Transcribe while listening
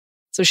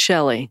So,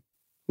 Shelley,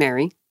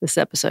 Mary, this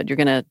episode, you're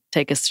going to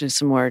take us through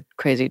some more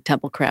crazy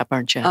temple crap,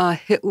 aren't you?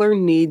 Hitler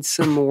needs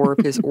some more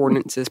of his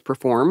ordinances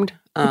performed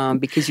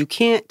because you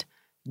can't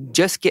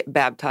just get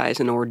baptized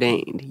and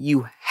ordained.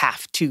 You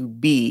have to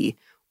be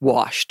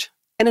washed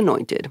and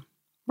anointed.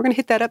 We're going to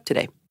hit that up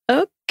today.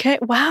 Okay.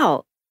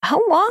 Wow.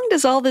 How long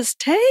does all this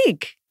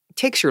take? It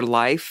takes your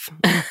life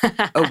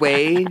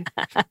away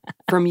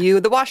from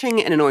you. The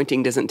washing and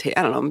anointing doesn't take,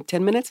 10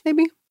 minutes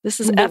maybe? This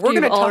is after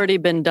you've already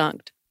been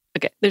dunked.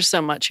 Okay, there's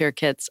so much here,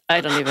 kids.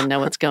 I don't even know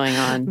what's going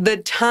on. The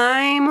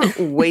time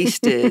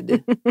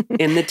wasted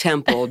in the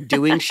temple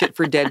doing shit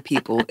for dead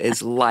people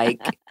is like,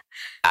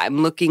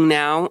 I'm looking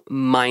now,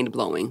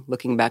 mind-blowing,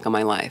 looking back on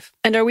my life.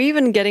 And are we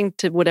even getting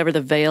to whatever the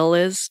veil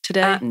is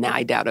today? No,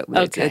 I doubt it.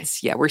 Okay.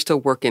 We're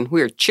still working.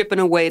 We're chipping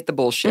away at the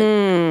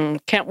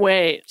bullshit. Can't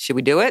wait. Should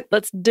we do it?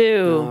 Let's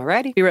do.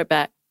 Alrighty. Be right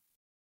back.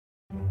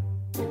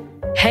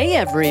 Hey,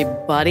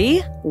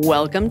 everybody.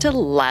 Welcome to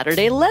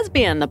Latter-day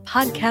Lesbian, the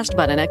podcast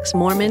about an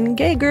ex-Mormon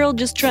gay girl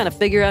just trying to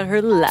figure out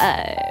her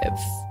life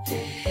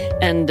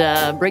and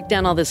break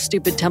down all this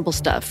stupid temple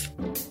stuff,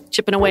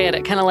 chipping away at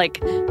it, kind of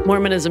like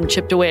Mormonism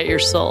chipped away at your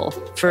soul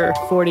for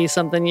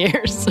 40-something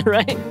years,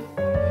 right?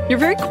 You're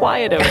very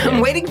quiet over there. I'm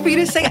waiting for you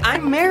to say,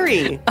 I'm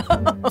Mary.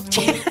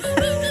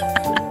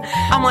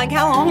 I'm like,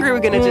 how long are we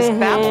going to just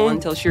babble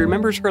until she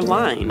remembers her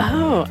line?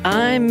 Oh,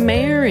 I'm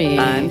Mary.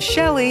 I'm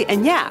Shelley.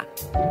 And yeah,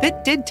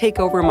 that did take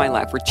over my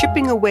life. We're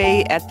chipping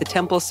away at the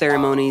temple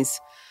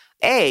ceremonies.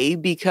 A,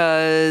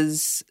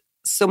 because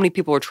so many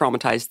people are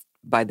traumatized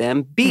by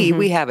them. B,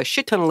 we have a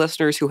shit ton of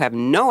listeners who have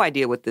no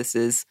idea what this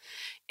is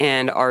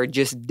and are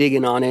just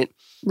digging on it.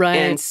 Right.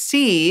 And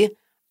C,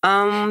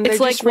 it's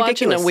like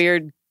watching a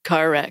weird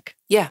car wreck.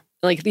 Yeah.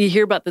 Like you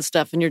hear about this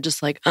stuff and you're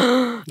just like,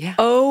 yeah.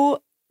 Oh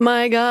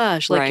my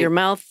gosh. Like your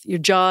mouth, your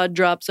jaw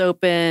drops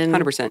open.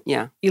 100%,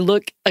 yeah. You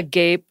look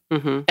agape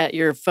at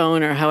your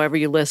phone or however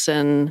you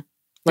listen.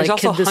 There's like,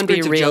 also could this hundreds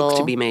be of real? jokes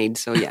to be made,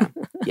 so yeah,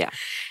 yeah.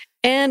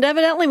 And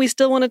evidently we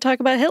still want to talk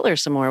about Hitler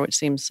some more, which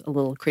seems a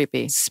little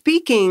creepy.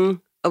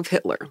 Speaking of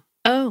Hitler.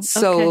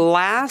 So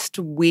last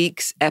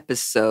week's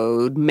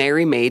episode,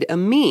 Mary made a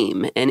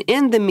meme. And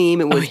in the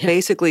meme, it was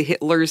basically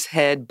Hitler's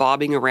head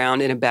bobbing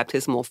around in a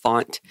baptismal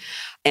font.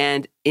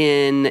 And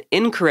in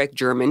incorrect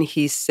German,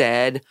 he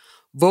said,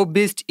 "Wo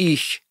bist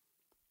ich?"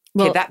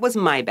 Okay, Well, that was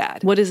my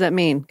bad. What does that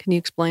mean? Can you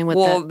explain what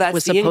that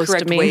was supposed to mean? Well, that's the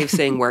incorrect way of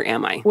saying, where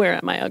am I? Where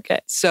am I? Okay.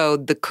 So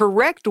the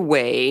correct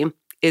way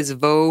is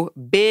wo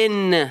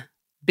bin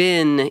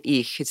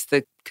ich. It's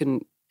the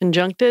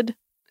conjuncted?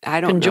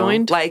 I don't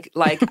Conjoined? know.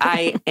 Like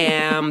I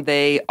am,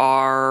 they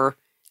are.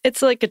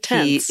 It's like a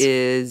tense. He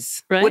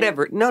is. Right?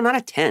 Whatever. No, not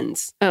a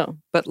tense. Oh.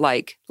 But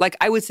like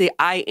I would say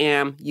I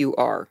am, you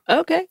are.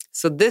 Okay.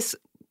 So this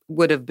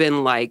would have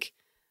been like,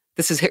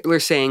 this is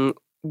Hitler saying,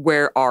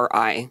 where are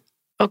I?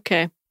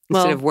 Okay.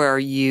 Instead of where are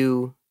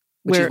you,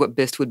 which is what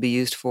bist would be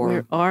used for.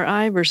 Where are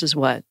I versus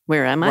what?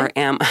 Where am I? Where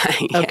am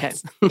I? Okay.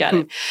 Got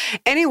it.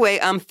 Anyway,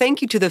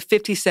 thank you to the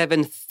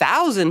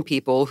 57,000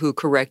 people who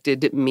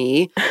corrected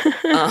me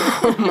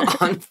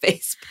on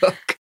Facebook.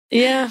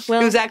 Yeah,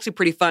 well. It was actually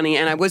pretty funny,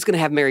 and I was going to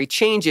have Mary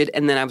change it,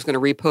 and then I was going to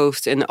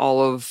repost in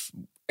all of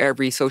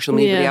every social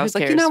media. I was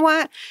like, you know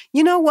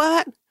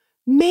what?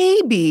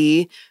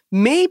 Maybe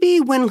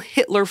when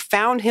Hitler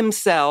found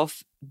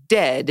himself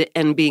dead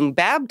and being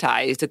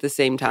baptized at the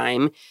same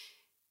time,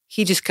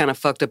 he just kind of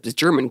fucked up his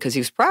German because he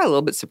was probably a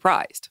little bit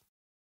surprised.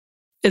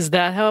 Is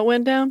that how it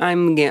went down?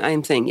 I'm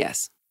saying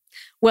yes.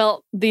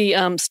 Well,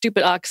 the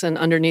stupid oxen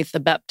underneath the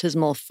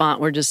baptismal font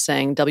were just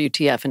saying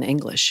WTF in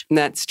English.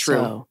 That's true.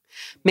 So,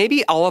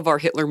 maybe all of our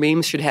Hitler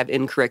memes should have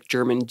incorrect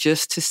German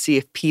just to see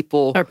if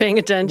people are paying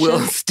attention. Will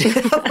still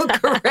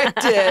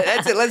correct it.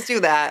 That's it. Let's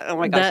do that. Oh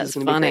my gosh, that's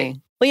funny.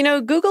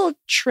 Well, Google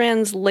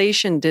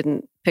Translation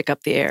didn't pick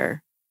up the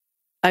error.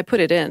 I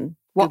put it in.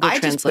 Well, Google I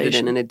just put it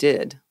in and it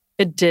did.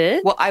 It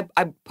did? Well, I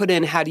put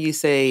in, how do you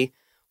say,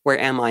 where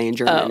am I in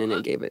German, and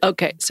it gave it.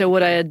 Okay, so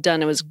what I had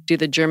done, it was do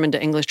the German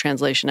to English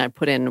translation. I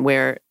put in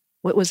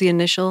what was the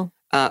initial?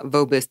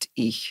 Wo bist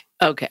ich.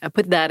 Okay, I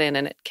put that in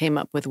and it came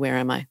up with where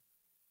am I.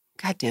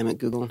 God damn it,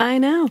 Google. I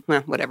know.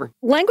 Well, whatever.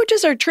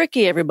 Languages are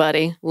tricky,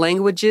 everybody.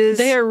 Languages.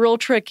 They are real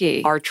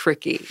tricky. Are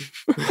tricky.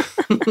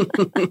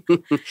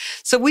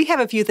 So we have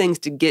a few things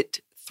to get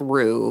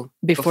through.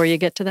 Before you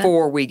get to that?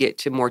 Before we get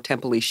to more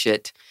temple-y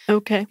shit.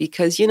 Okay.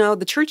 Because,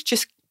 the church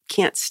just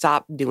can't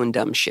stop doing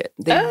dumb shit.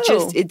 Have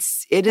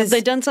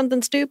they done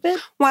something stupid?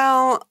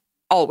 Well,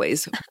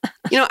 always.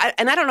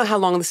 And I don't know how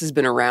long this has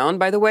been around,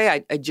 by the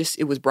way.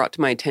 It was brought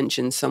to my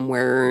attention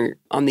somewhere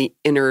on the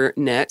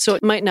internet. So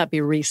it might not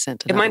be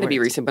recent. It might not be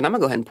recent, but I'm going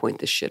to go ahead and point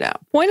this shit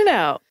out. Point it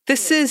out.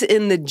 This is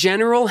in the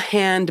General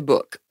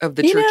Handbook of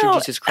the Church of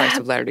Jesus Christ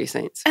of Latter-day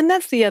Saints. And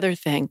that's the other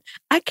thing.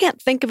 I can't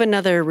think of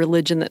another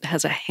religion that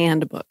has a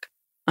handbook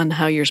on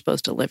how you're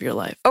supposed to live your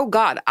life. Oh,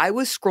 God. I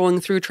was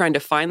scrolling through trying to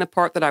find the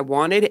part that I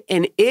wanted,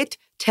 and it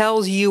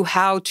tells you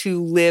how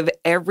to live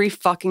every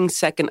fucking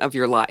second of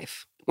your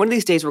life. One of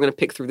these days, we're going to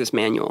pick through this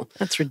manual.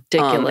 That's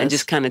ridiculous. And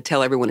just kind of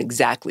tell everyone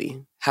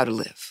exactly how to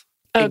live.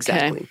 Okay.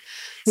 Exactly.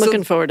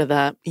 Looking forward to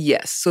that.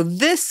 Yes. So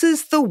this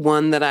is the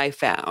one that I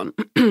found.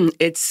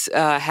 It's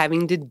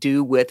having to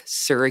do with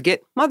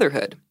surrogate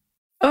motherhood.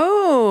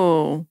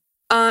 Oh.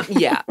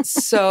 Yeah.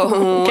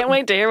 So can't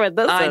wait to hear what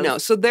this is. I know.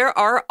 So there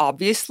are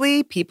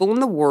obviously people in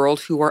the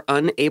world who are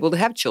unable to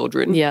have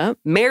children. Yeah.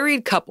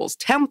 Married couples,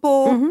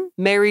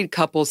 married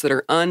couples that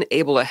are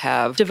unable to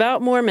have.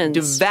 Devout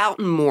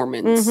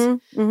Mormons.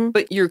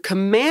 But you're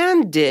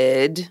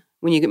commanded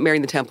when you get married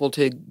in the temple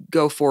to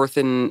go forth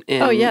and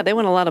oh, yeah. They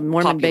want a lot of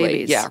Mormon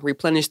babies. Yeah.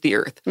 Replenish the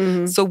earth.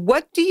 So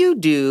what do you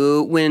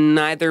do when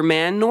neither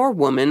man nor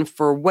woman,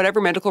 for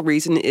whatever medical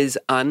reason, is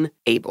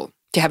unable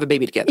to have a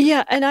baby together?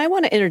 Yeah, and I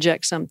want to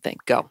interject something.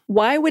 Go.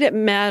 Why would it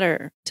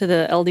matter to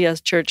the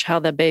LDS Church how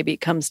the baby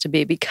comes to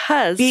be?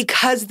 Because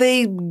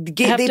they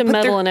have to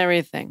meddle in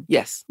everything.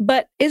 Yes.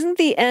 But isn't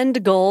the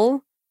end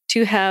goal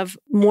to have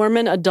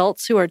Mormon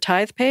adults who are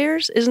tithe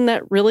payers? Isn't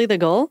that really the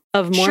goal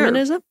of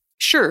Mormonism?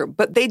 Sure,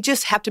 but they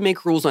just have to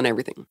make rules on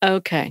everything.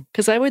 Okay,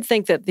 because I would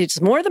think that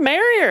it's more the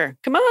merrier.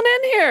 Come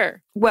on in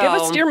here. Give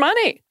us your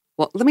money.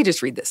 Well, let me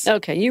just read this.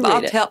 Okay, you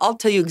read it. I'll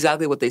tell you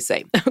exactly what they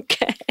say.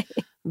 Okay.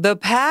 The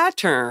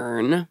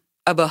pattern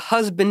of a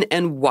husband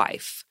and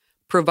wife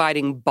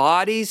providing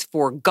bodies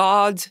for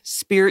God's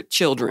spirit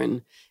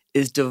children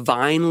is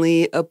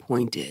divinely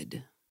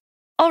appointed.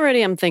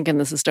 Already I'm thinking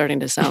this is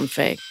starting to sound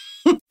fake.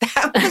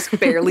 That was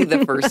barely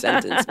the first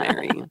sentence,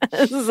 Mary.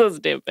 This is so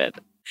stupid.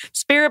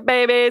 Spirit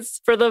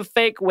babies for the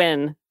fake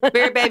win.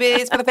 Spirit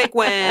babies for the fake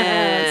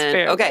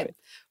win. Okay. Baby.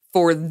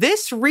 For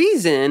this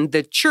reason,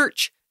 the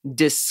church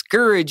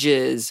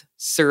discourages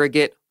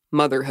surrogate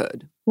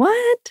motherhood.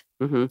 What?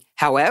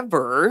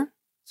 However,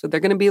 so they're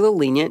going to be a little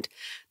lenient.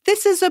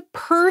 This is a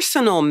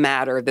personal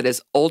matter that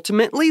is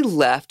ultimately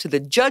left to the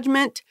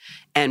judgment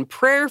and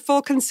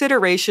prayerful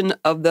consideration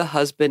of the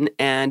husband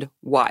and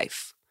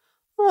wife.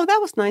 Oh, that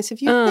was nice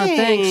of you.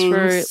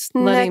 Thanks for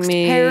letting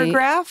me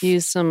paragraph.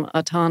 Use some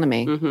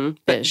autonomy.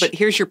 But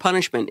here's your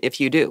punishment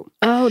if you do.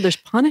 Oh, there's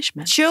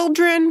punishment.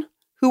 Children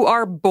who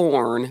are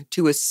born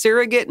to a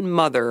surrogate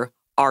mother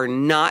are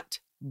not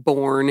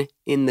born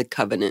in the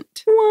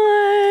covenant.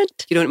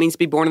 What? You know what it means to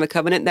be born in the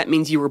covenant? That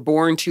means you were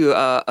born to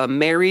a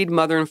married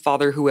mother and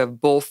father who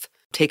have both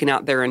taken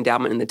out their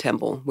endowment in the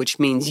temple, which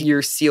means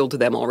you're sealed to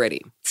them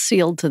already.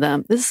 Sealed to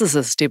them. This is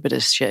the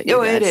stupidest shit.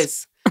 Oh, it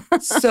is.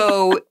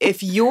 So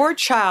if your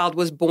child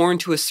was born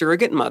to a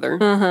surrogate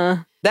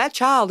mother, that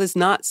child is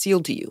not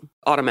sealed to you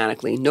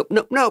automatically.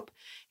 Nope.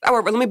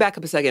 However, let me back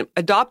up a second.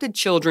 Adopted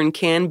children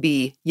can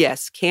be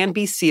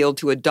sealed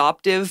to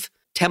adoptive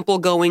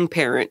temple-going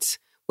parents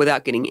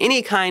without getting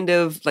any kind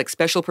of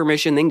special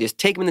permission. They can just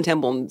take them in the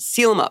temple and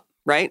seal them up,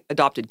 right?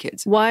 Adopted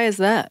kids. Why is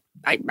that?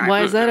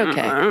 Why is that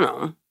okay? I don't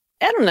know.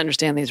 I don't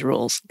understand these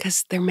rules.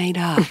 Because they're made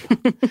up.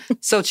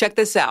 So check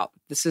this out.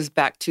 This is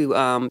back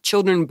to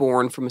children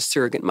born from a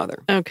surrogate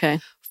mother. Okay.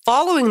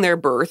 Following their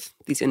birth,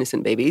 these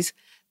innocent babies,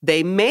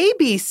 they may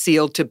be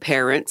sealed to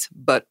parents,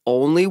 but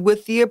only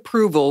with the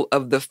approval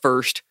of the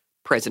first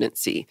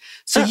presidency.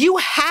 So you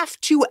have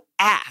to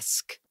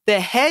ask the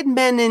head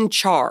men in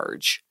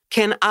charge,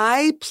 can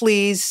I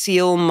please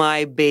seal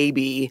my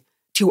baby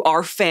to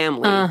our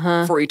family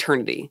for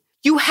eternity?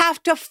 You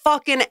have to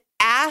fucking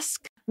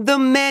ask the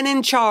men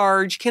in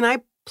charge, can I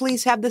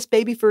please have this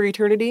baby for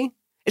eternity?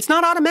 It's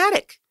not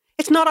automatic.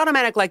 It's not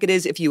automatic like it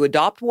is if you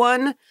adopt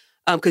one,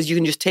 because you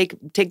can just take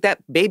that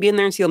baby in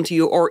there and seal them to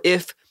you, or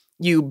if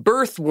you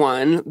birth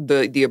one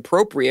the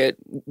appropriate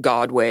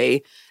God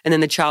way, and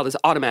then the child is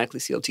automatically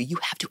sealed to you. You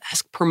have to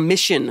ask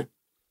permission.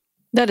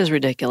 That is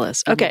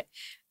ridiculous. Okay.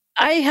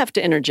 I have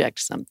to interject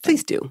something.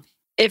 Please do.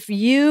 If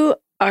you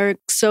are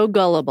so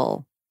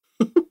gullible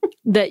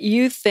that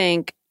you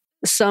think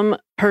some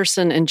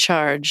person in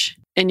charge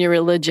in your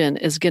religion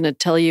is going to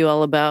tell you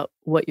all about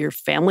what your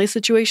family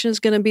situation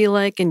is going to be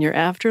like in your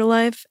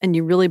afterlife, and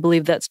you really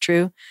believe that's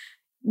true,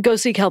 go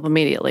seek help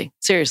immediately.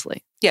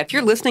 Seriously. Yeah, if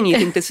you're listening, you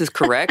think this is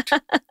correct?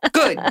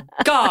 Good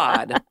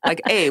God.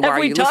 Hey, why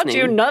are you listening? Have we taught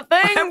you nothing?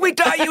 Have we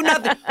taught you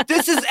nothing?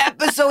 This is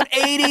episode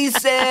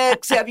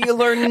 86. Have you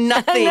learned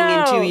nothing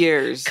in 2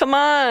 years? Come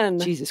on.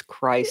 Jesus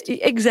Christ.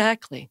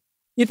 Exactly.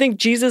 You think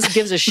Jesus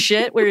gives a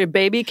shit where your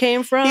baby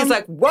came from? He's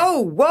like,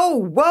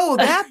 whoa.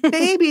 That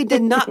baby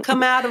did not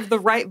come out of the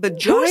right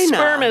vagina. Whose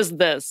sperm is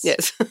this?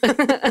 Yes.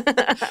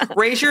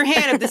 Raise your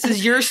hand if this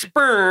is your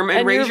sperm,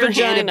 and raise your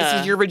hand if this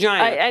is your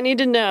vagina. I need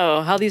to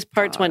know how these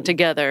parts went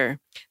together.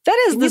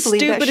 That is the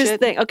stupidest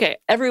thing. Okay,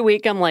 every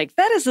week I'm like,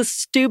 that is the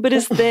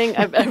stupidest thing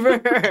I've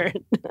ever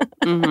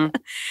heard.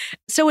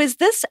 So is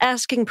this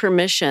asking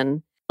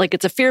permission,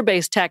 it's a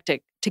fear-based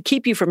tactic to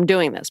keep you from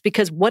doing this?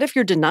 Because what if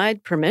you're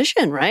denied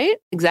permission, right?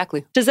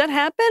 Exactly. Does that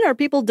happen? Are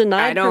people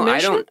denied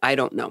permission? I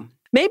don't know.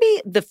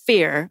 Maybe the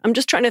fear, I'm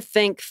just trying to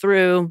think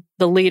through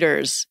the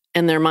leaders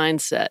and their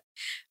mindset.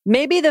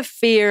 Maybe the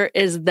fear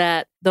is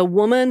that the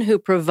woman who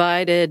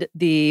provided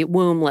the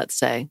womb, let's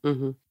say,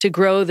 to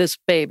grow this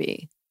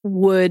baby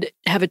would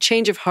have a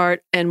change of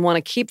heart and want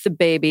to keep the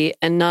baby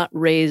and not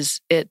raise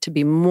it to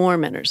be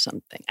Mormon or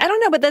something. I don't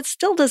know, but that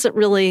still doesn't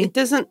really... It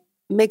doesn't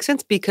make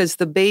sense because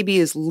the baby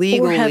is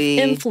legally... Or have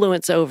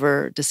influence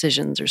over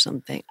decisions or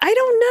something. I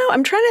don't know.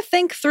 I'm trying to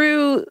think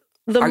through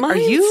the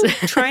minds. Are you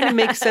trying to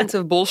make sense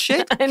of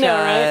bullshit? I know,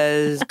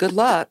 right? Because good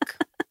luck.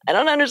 I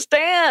don't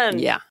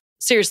understand. Yeah.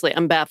 Seriously,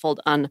 I'm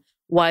baffled on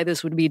why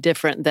this would be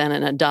different than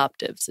an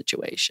adoptive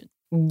situation.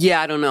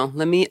 Yeah, I don't know.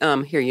 Let me, let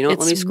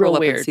me scroll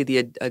up and see the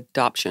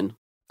adoption.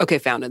 Okay,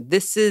 found it.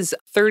 This is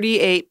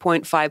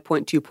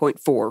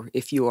 38.5.2.4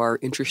 if you are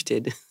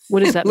interested.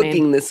 What does that mean?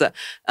 Looking this up.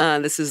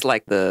 This is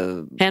like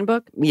the...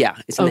 Handbook? Yeah,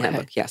 it's in the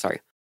handbook. Yeah, sorry.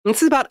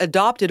 This is about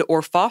adopted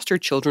or foster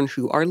children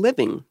who are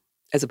living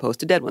as opposed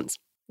to dead ones.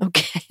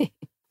 Okay.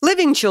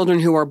 Living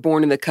children who are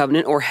born in the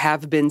covenant or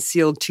have been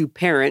sealed to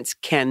parents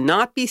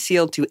cannot be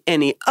sealed to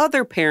any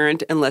other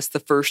parent unless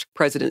the first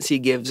presidency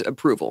gives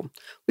approval.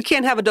 We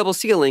can't have a double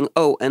sealing,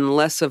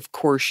 unless, of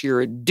course, you're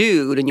a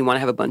dude and you want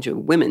to have a bunch of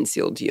women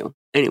sealed to you.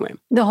 Anyway.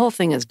 The whole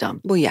thing is dumb.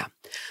 Well, yeah.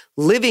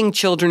 Living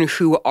children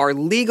who are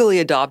legally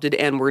adopted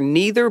and were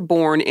neither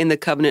born in the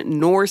covenant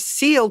nor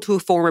sealed to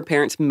former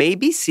parents may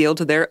be sealed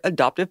to their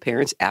adoptive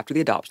parents after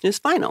the adoption is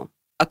final.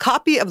 A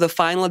copy of the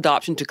final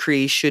adoption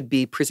decree should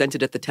be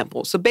presented at the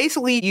temple. So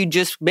basically, you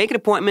just make an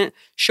appointment,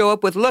 show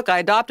up with, look, I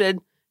adopted,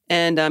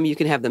 and you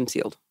can have them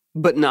sealed.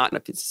 But not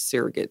if it's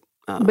surrogate.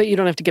 But you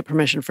don't have to get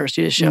permission first.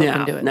 You just show up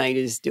and do it. No,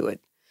 you just do it.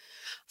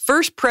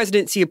 First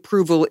presidency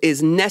approval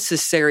is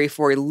necessary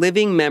for a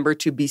living member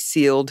to be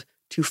sealed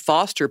to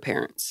foster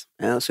parents.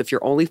 So if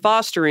you're only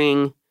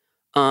fostering,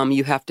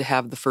 you have to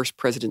have the first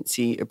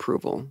presidency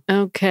approval.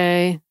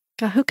 Okay.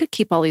 God, who could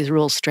keep all these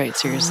rules straight,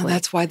 seriously?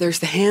 That's why there's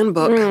the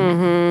handbook.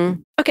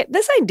 Mm-hmm. Okay,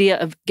 this idea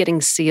of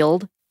getting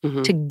sealed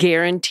to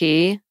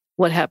guarantee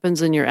what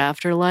happens in your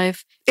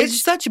afterlife.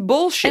 It's such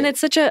bullshit. And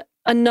it's such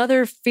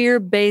another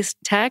fear-based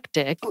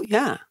tactic. Oh,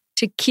 yeah.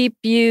 To keep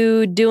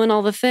you doing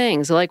all the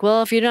things. Like,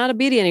 well, if you're not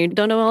obedient and you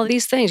don't know all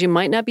these things, you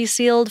might not be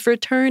sealed for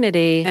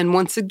eternity. And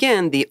once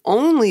again, the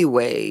only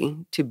way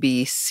to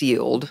be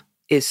sealed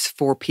is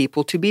for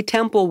people to be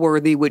temple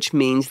worthy, which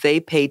means they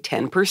pay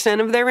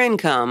 10% of their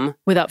income.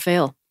 Without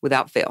fail.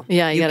 Without fail.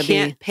 Yeah, you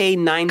can't pay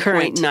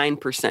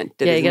 9.9%.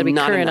 Yeah, you got to be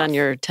current enough. on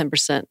your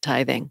 10%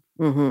 tithing.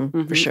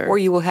 For sure. Or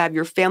you will have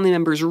your family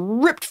members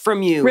ripped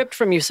from you. Ripped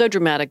from you so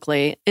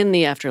dramatically in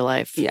the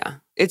afterlife. Yeah.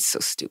 It's so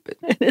stupid.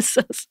 It is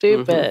so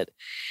stupid.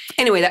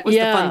 Anyway, that was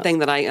the fun thing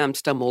that I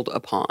stumbled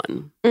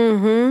upon.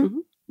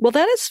 Well,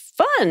 that is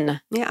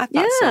fun. Yeah, I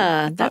thought so.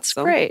 Yeah, that's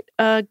great.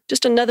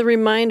 Just another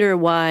reminder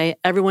why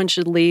everyone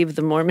should leave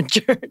the Mormon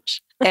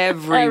church.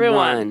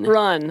 Everyone.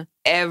 Run.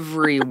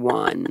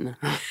 Everyone.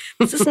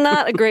 This is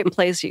not a great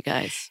place, you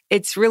guys.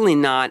 It's really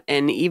not.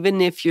 And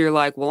even if you're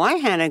like, well, I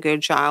had a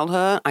good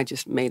childhood. I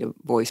just made a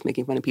voice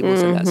making fun of people who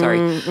said that. Sorry.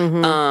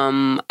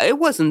 It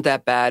wasn't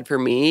that bad for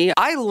me.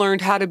 I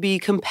learned how to be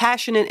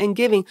compassionate and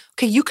giving.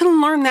 Okay, you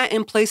can learn that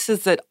in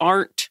places that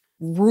aren't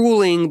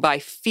ruling by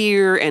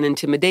fear and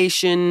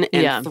intimidation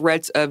and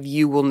threats of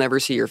you will never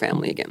see your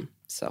family again.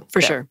 So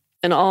for sure.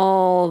 And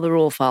all the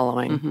rule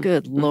following.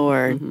 Good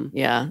Lord.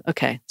 Yeah.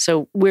 Okay.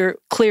 So we're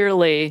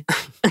clearly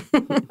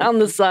on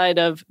the side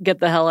of get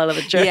the hell out of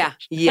the church. Yeah.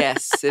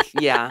 Yes.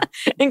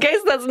 In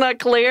case that's not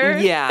clear.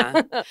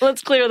 Yeah.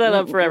 Let's clear that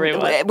up for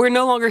everyone. We're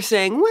no longer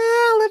saying,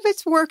 well, if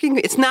it's working,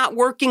 it's not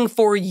working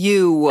for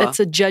you. It's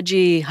a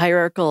judgy,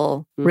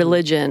 hierarchical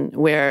religion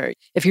where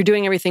if you're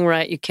doing everything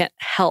right, you can't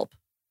help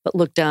but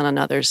look down on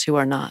others who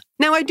are not.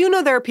 Now, I do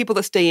know there are people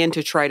that stay in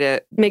to try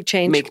to make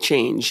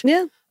change.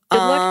 Yeah. Good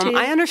luck to you.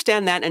 I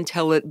understand that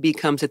until it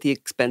becomes at the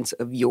expense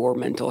of your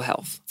mental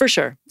health. For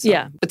sure. So,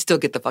 yeah. But still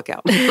get the fuck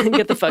out.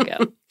 Get the fuck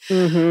out.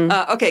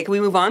 Okay, can we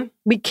move on?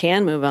 We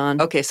can move on.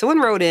 Okay, someone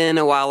wrote in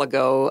a while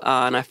ago,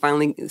 and I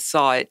finally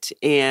saw it,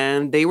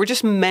 and they were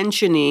just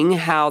mentioning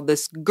how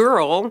this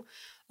girl,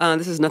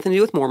 this has nothing to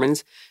do with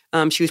Mormons,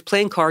 she was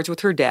playing cards with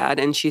her dad,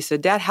 and she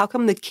said, Dad, how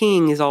come the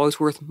king is always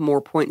worth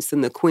more points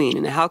than the queen?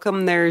 And how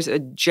come there's a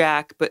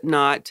jack but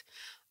not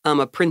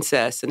a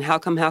princess? And how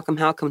come?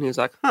 And he was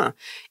like,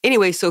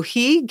 Anyway, so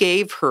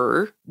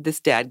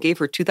this dad gave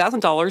her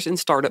 $2,000 in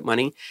startup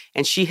money,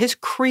 and she has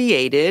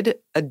created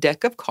a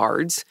deck of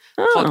cards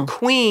called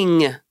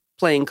Queen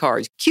playing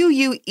cards.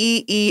 Queeng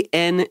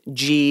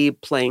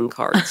playing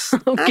cards.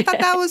 Okay. I thought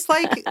that was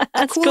like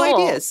a cool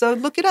idea. So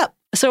look it up.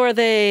 So are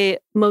they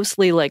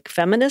mostly like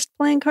feminist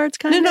playing cards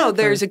kind of? No,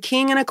 there's a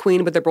king and a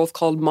queen, but they're both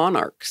called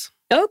monarchs.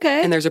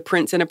 Okay. And there's a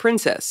prince and a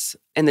princess.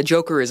 And the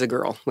Joker is a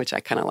girl, which I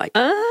kind of like.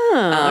 All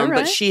right.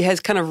 But she has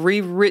kind of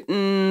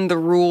rewritten the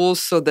rules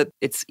so that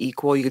it's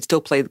equal. You could still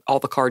play all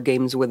the card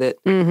games with it.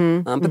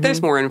 But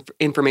there's more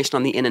information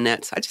on the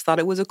internet. So I just thought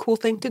it was a cool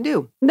thing to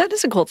do. That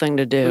is a cool thing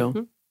to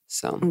do.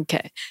 So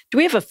okay. Do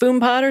we have a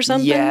foom pod or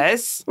something?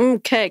 Yes.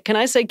 Okay. Can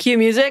I say cue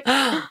music?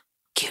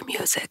 Cue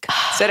music.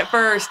 Said it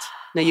first.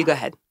 No, you go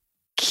ahead.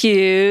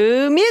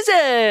 Cue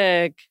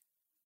music.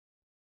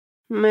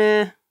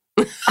 Meh.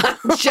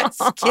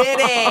 Just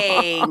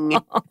kidding.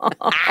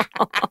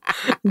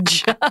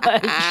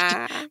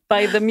 Judged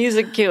by the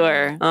music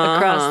cure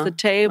across the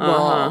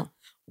table.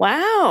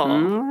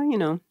 Wow. You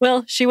know.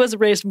 Well, she was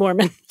raised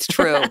Mormon. It's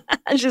true.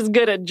 She's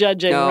good at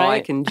judging, right?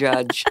 I can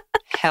judge.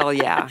 Hell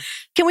yeah.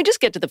 Can we just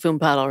get to the foom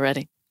pot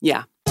already?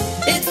 Yeah.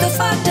 It's the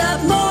fucked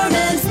up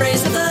Mormon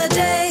phrase of the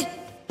day.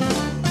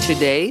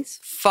 Today's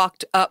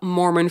fucked up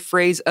Mormon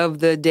phrase of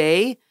the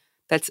day,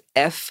 that's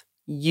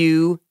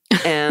F-U-M.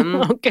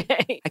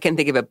 Okay. I can't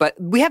think of it, but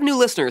we have new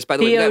listeners, by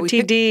the way.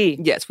 P-O-T-D.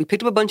 Yes, we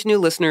picked up a bunch of new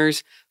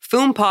listeners.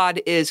 Foom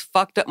Pod is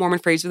fucked up Mormon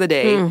phrase of the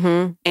day.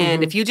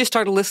 And if you just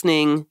started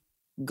listening,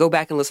 go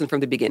back and listen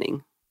from the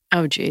beginning.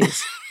 Oh,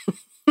 geez.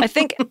 I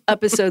think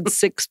episode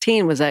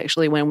 16 was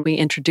actually when we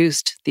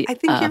introduced the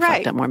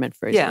fucked up Mormon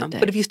phrase of the day.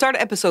 But if you start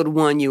at episode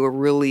 1, you will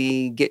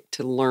really get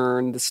to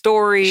learn the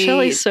story.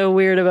 Shelley's so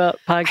weird about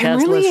podcast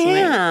listening. I really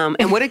am.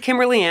 And what did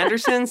Kimberly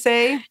Anderson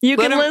say? You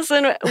can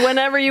listen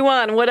whenever you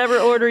want, in whatever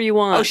order you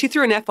want. Oh, she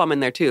threw an F-bomb in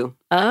there too.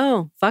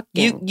 Oh,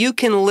 fucking. You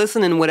can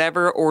listen in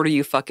whatever order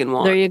you fucking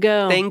want. There you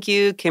go. Thank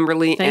you,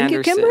 Kimberly Anderson. Thank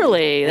you,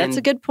 Kimberly. That's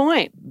a good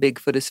point.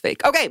 Bigfoot is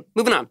fake. Okay,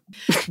 moving on.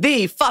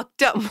 The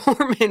fucked up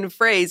Mormon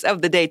phrase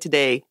of the day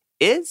today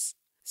is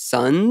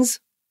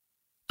Sons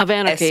of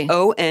Anarchy.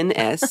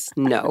 S-O-N-S.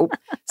 No.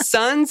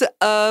 Sons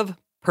of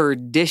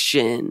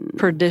Perdition.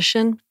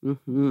 Perdition?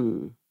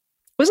 Mm-hmm.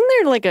 Wasn't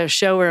there like a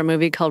show or a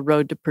movie called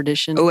Road to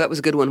Perdition? Oh, that was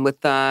a good one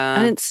with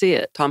I didn't see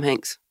it. Tom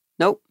Hanks.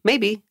 Nope,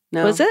 maybe.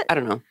 No. Was it? I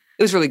don't know.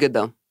 It was really good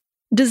though.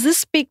 Does this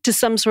speak to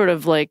some sort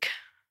of like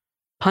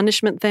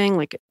punishment thing?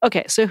 Like,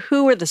 okay, so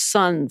who were the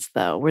sons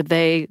though? Were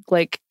they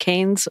like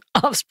Cain's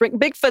offspring?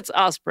 Bigfoot's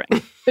offspring.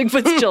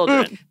 Bigfoot's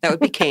children. That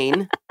would be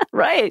Cain.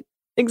 Right.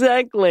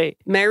 Exactly.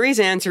 Mary's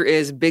answer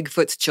is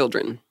Bigfoot's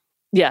children.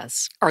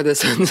 Yes. Are the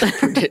sons of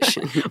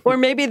perdition. Or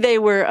maybe they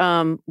were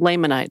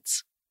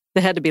Lamanites. They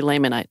had to be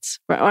Lamanites.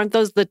 Aren't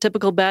those the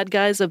typical bad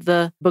guys of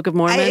the Book of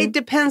Mormon? It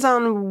depends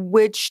on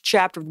which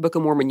chapter of the Book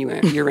of Mormon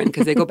you're in,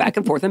 because they go back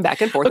and forth and back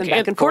and forth and back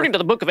and forth. According to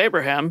the Book of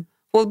Abraham.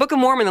 Well, the Book of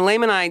Mormon, the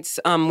Lamanites,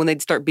 when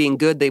they'd start being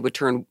good, they would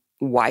turn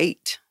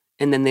white.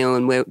 And then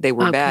when they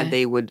were bad,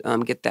 they would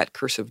get that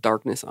curse of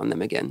darkness on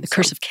them again. The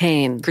curse of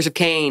Cain. Curse of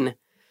Cain.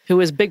 Who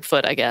was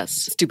Bigfoot, I guess.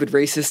 Stupid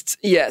racists.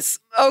 Yes.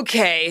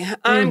 Okay.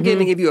 I'm going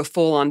to give you a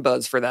full-on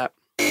buzz for that.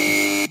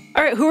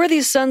 All right. Who are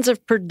these sons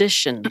of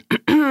perdition?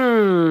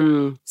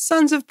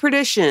 Sons of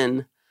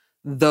perdition.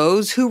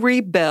 Those who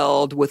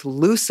rebelled with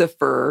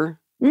Lucifer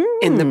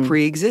in the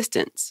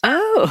pre-existence.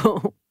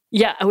 Oh.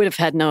 Yeah, I would have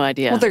had no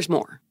idea. Well, there's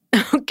more.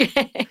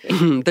 Okay.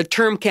 The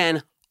term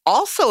can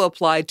also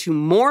apply to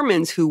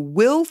Mormons who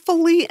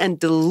willfully and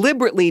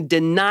deliberately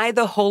deny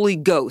the Holy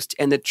Ghost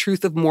and the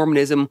truth of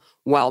Mormonism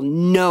while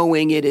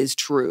knowing it is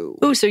true.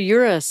 Oh, so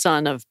you're a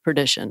son of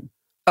perdition.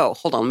 Oh,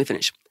 hold on, let me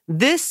finish.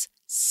 This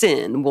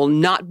sin will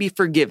not be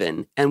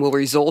forgiven and will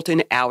result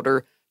in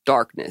outer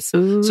darkness.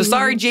 Ooh. So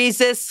sorry,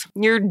 Jesus,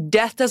 your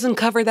death doesn't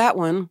cover that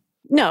one.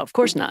 No, of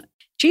course not.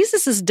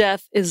 Jesus'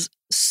 death is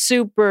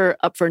super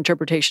up for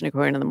interpretation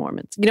according to the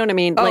Mormons. You know what I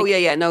mean? Oh,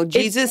 yeah. No,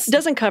 Jesus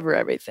doesn't cover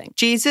everything.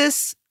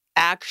 Jesus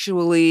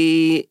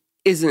actually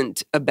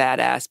isn't a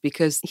badass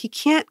because he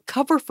can't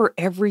cover for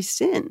every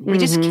sin. He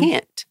just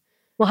can't.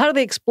 Well, how do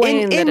they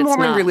explain that in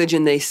Mormon not?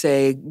 religion, they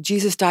say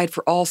Jesus died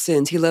for all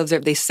sins. He loves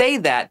everything. They say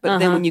that, but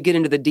then when you get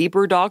into the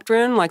deeper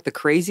doctrine, like the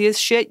craziest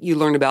shit, you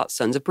learn about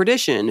sons of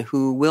perdition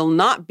who will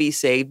not be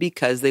saved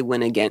because they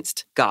went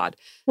against God.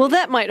 Well,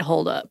 that might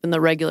hold up in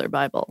the regular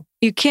Bible.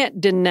 You can't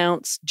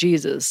denounce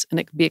Jesus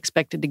and be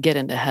expected to get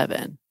into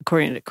heaven,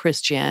 according to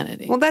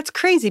Christianity. Well, that's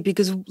crazy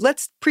because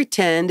let's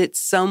pretend it's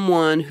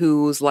someone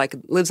who's like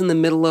lives in the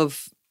middle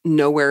of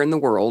nowhere in the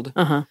world.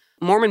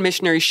 Mormon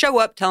missionaries show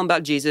up, tell them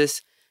about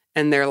Jesus,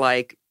 and they're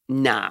like,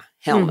 nah,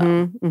 hell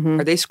no.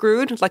 Are they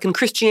screwed? Like in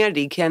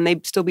Christianity, can they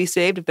still be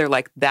saved if they're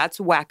like, that's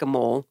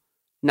whack-a-mole,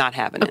 not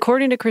having it?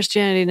 According to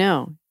Christianity,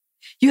 no.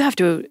 You have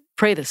to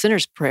pray the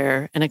sinner's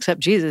prayer and accept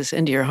Jesus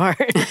into your heart.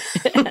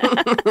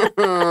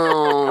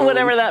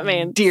 Whatever that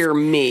means. Dear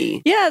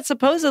me. Yeah,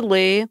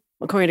 supposedly,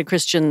 according to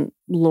Christian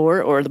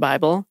lore or the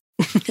Bible,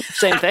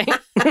 same thing.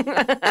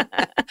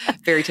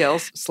 Fairy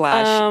tales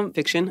 /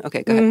 fiction.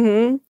 Okay, go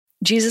ahead.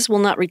 Jesus will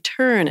not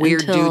return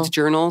Weird until... dudes'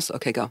 journals.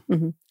 Okay, go.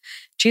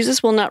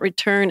 Jesus will not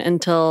return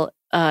until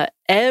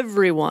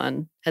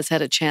everyone has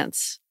had a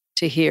chance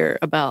to hear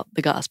about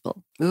the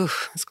gospel.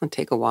 Oof, it's going to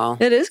take a while.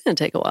 It is going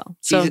to take a while.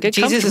 So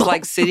Jesus is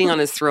like sitting on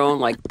his throne,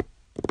 like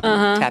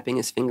tapping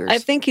his fingers. I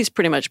think he's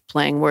pretty much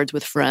playing words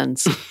with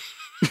friends.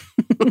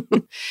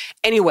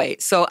 Anyway,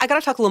 so I got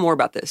to talk a little more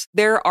about this.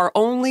 There are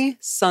only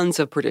sons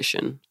of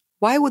perdition.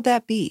 Why would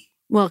that be?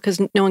 Well, because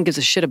no one gives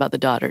a shit about the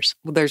daughters.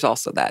 Well, there's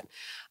also that.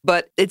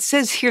 But it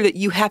says here that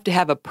you have to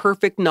have a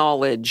perfect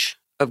knowledge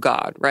of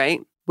God,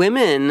 right?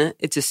 Women,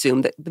 it's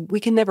assumed that we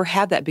can never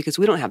have that because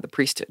we don't have the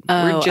priesthood.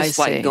 We're just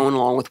like going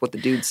along with what the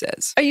dude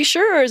says. Are you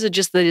sure, or is it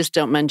just they just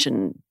don't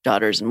mention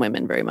daughters and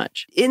women very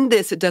much? In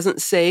this, it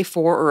doesn't say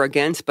for or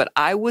against, but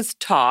I was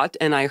taught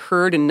and I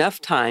heard enough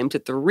times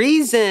that the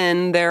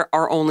reason there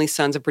are only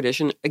sons of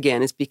perdition,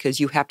 again, is because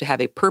you have to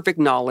have a perfect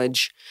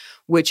knowledge,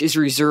 which is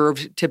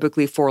reserved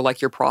typically for like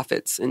your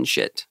prophets and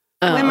shit.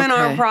 Women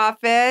are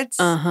prophets.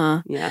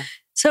 Yeah. Yeah.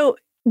 So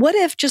What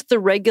if just the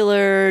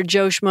regular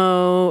Joe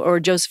Schmo or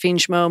Josephine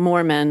Schmo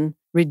Mormon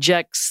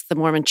rejects the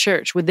Mormon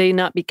church? Would they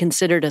not be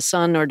considered a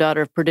son or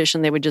daughter of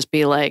perdition? They would just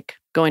be like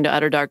going to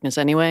outer darkness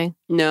anyway?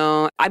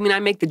 No. I mean, I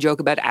make the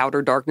joke about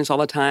outer darkness all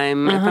the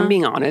time. If I'm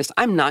being honest,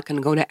 I'm not going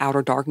to go to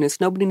outer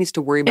darkness. Nobody needs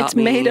to worry about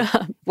me. It's made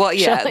up. Well,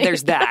 yeah, Shelley.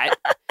 There's that.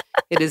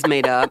 It is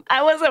made up.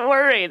 I wasn't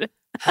worried.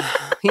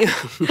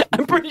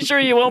 I'm pretty sure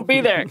you won't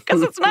be there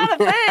because it's not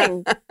a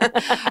thing.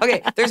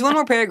 Okay, there's one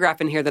more paragraph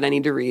in here that I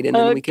need to read, and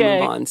then we can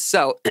move on.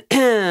 So,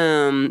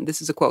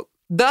 this is a quote.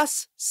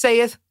 Thus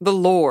saith the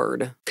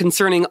Lord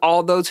concerning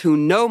all those who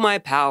know my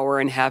power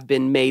and have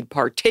been made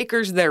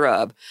partakers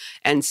thereof,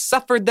 and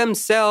suffered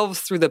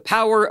themselves through the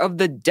power of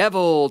the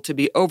devil to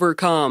be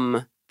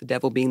overcome. The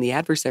devil being the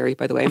adversary,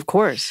 by the way. Of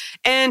course.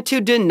 And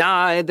to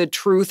deny the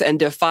truth and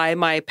defy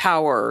my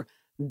power.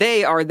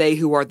 They are they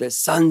who are the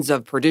sons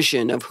of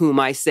perdition, of whom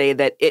I say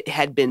that it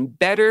had been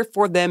better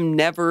for them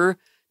never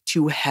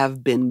to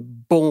have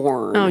been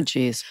born. Oh,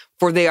 geez.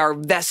 For they are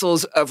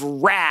vessels of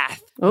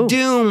wrath,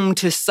 doomed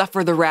to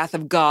suffer the wrath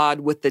of God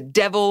with the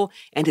devil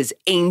and his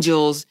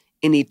angels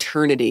in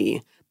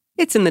eternity.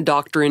 It's in the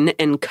Doctrine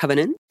and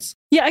Covenants.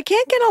 Yeah, I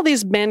can't get all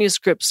these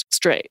manuscripts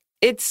straight.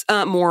 It's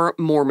more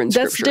Mormon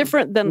scripture. That's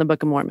different than the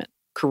Book of Mormon.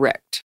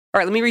 Correct. All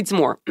right, let me read some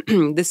more.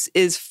 This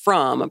is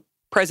from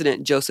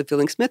President Joseph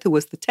Fielding Smith, who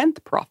was the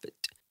 10th prophet.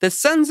 The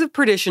sons of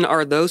perdition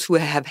are those who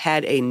have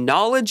had a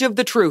knowledge of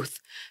the truth,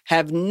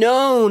 have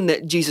known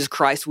that Jesus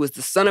Christ was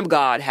the Son of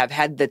God, have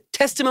had the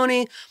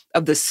testimony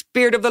of the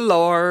Spirit of the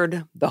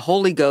Lord, the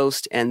Holy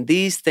Ghost, and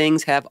these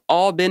things have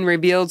all been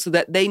revealed so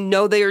that they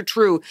know they are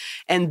true.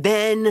 And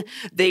then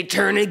they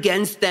turn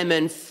against them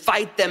and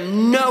fight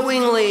them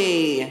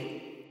knowingly.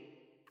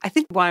 I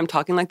think why I'm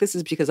talking like this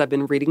is because I've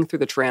been reading through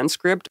the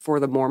transcript for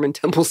the Mormon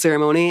temple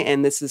ceremony,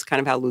 and this is kind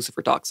of how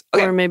Lucifer talks.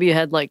 Okay. Or maybe you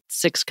had like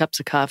 6 cups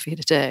of coffee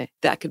today.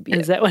 That could be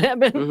Is that what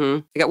happened?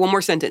 Mm-hmm. I got one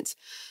more sentence.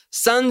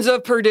 Sons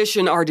of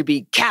perdition are to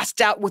be cast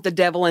out with the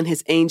devil and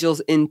his angels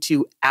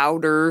into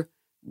outer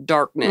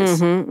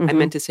darkness. I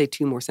meant to say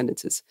 2 more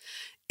sentences.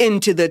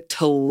 Into the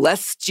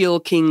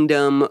telestial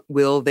kingdom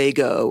will they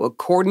go,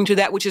 according to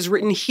that which is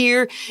written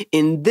here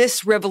in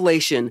this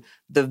revelation,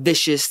 the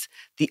vicious,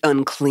 the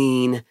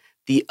unclean,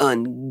 the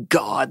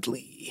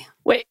ungodly.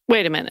 Wait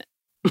a minute.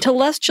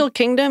 Telestial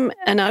kingdom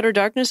and outer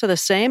darkness are the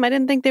same? I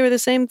didn't think they were the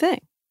same thing.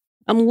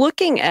 I'm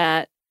looking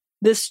at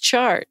this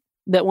chart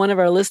that one of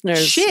our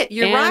listeners,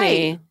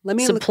 Annie,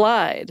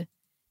 supplied.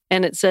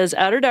 And it says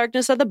outer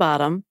darkness at the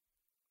bottom,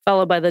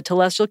 followed by the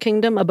telestial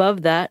kingdom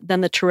above that, then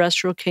the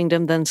terrestrial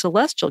kingdom, then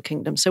celestial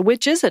kingdom. So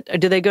which is it? Or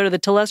do they go to the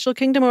telestial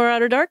kingdom or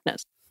outer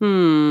darkness?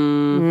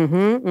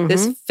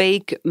 This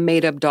fake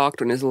made-up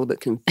doctrine is a little bit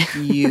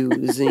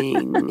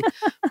confusing.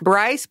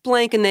 Bryce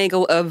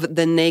Blankenagel of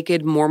the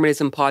Naked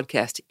Mormonism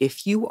podcast.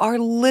 If you are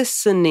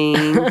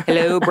listening,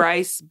 hello,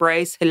 Bryce,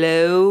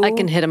 hello. I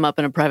can hit him up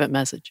in a private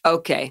message.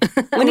 Okay.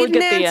 We need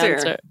an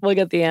answer. We'll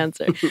get the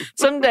answer.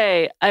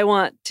 Someday, I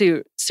want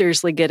to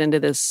seriously get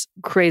into this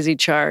crazy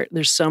chart.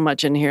 There's so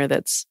much in here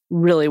that's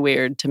really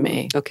weird to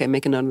me. Okay,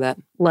 make a note of that.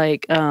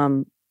 Like,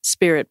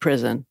 spirit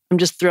prison. I'm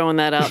just throwing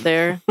that out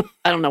there.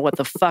 I don't know what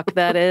the fuck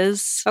that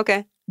is.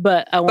 Okay.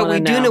 But I want to know. But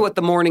we do know what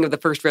the morning of the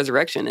first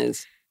resurrection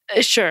is.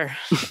 Sure.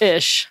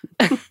 Ish.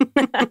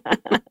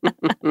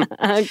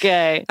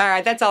 Okay. All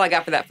right. That's all I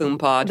got for that Foom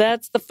Pod.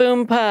 That's the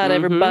Foom Pod,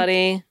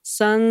 everybody.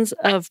 Sons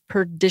of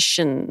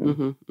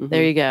Perdition.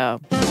 There you go.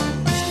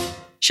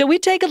 Shall we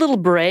take a little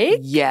break?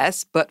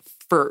 Yes, but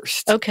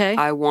first, okay,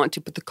 I want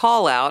to put the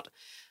call out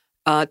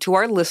to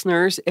our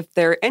listeners. If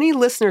there are any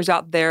listeners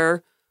out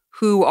there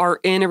who are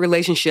in a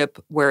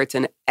relationship where it's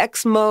an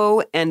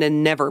ex-mo and a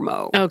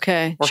never-mo.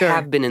 Okay, or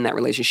have been in that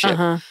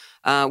relationship.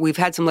 We've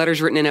had some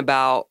letters written in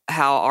about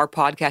how our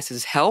podcast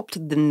has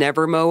helped the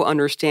never-mo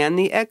understand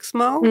the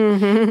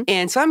ex-mo.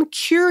 And so I'm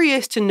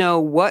curious to know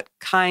what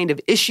kind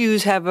of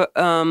issues have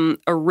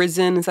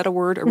arisen. Is that a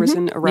word?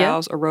 Arisen,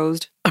 aroused,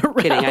 aroused?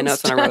 Kidding, I know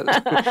it's not aroused.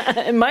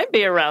 It might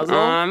be arousal.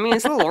 I mean,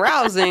 it's a little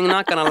arousing,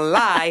 not going to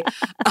lie.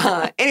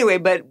 Anyway,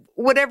 but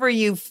whatever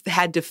you've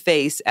had to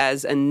face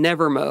as a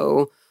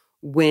never-mo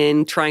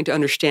when trying to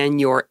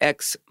understand your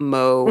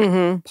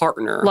ex-mo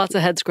partner. Lots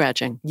of head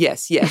scratching.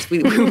 Yes.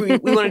 We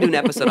want to do an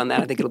episode on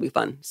that. I think it'll be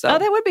fun. So,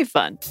 that would be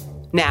fun.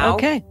 Now,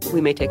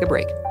 we may take a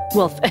break.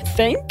 Well,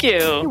 thank you.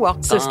 You're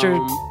welcome. Sister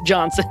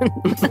Johnson.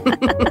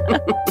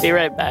 Be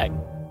right back.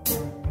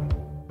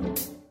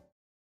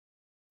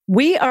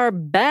 We are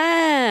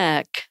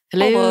back.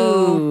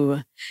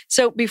 Hello.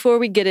 So before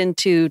we get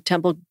into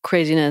temple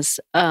craziness,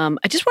 I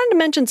just wanted to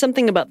mention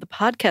something about the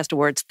podcast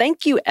awards.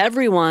 Thank you,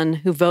 everyone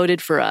who voted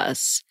for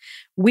us.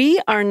 We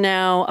are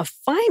now a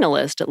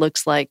finalist, it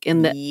looks like,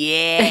 in the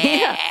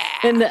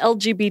in the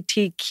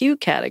LGBTQ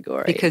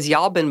category. Because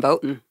y'all been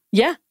voting.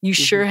 Yeah, you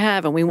sure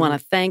have. And we want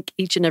to thank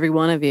each and every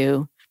one of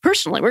you.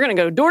 Personally, we're going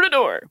to go door to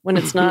door when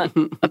it's not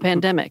a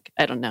pandemic.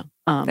 I don't know.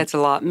 That's a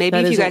lot. Maybe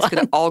if you guys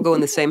could all go in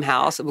the same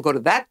house, we'll go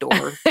to that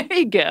door. There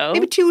you go.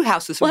 Maybe 2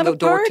 houses so we'll go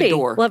door to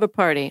door. We'll have a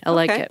party. I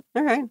like it.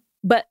 All right.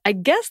 But I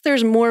guess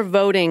there's more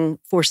voting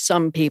for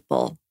some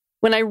people.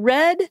 When I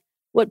read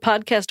what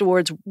Podcast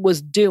Awards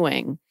was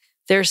doing.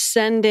 They're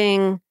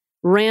sending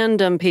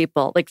random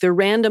people, like they're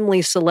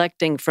randomly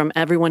selecting from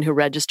everyone who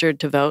registered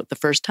to vote the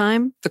first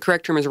time. The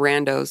correct term is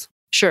randos.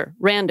 Sure,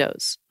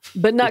 randos,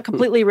 but not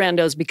completely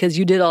randos because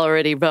you did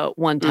already vote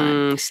one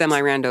time.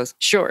 Semi-randos.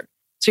 Sure.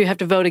 So you have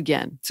to vote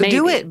again. So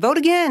do it. Vote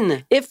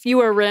again. If you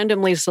are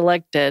randomly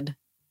selected.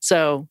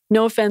 So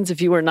no offense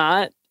if you were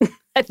not.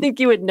 I think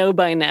you would know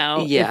by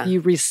now if you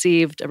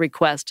received a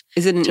request.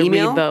 Is it an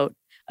email? Re-vote.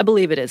 I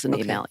believe it is an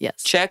email,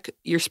 yes. Check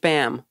your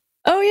spam.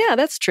 Oh, yeah,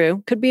 that's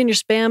true. Could be in your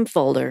spam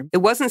folder. It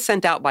wasn't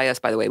sent out by us,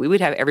 by the way. We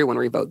would have everyone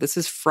revote. This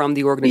is from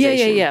the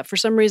organization. Yeah. For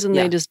some reason,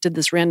 they just did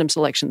this random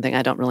selection thing.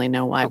 I don't really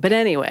know why. Okay. But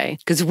anyway.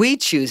 Because we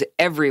choose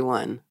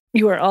everyone.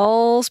 You are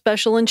all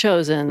special and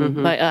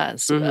chosen by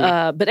us.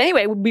 But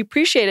anyway, we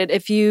appreciate it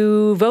if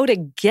you vote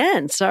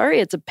again. Sorry,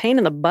 it's a pain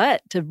in the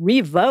butt to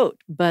re-vote,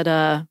 but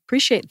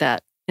appreciate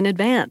that in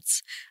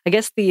advance. I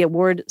guess the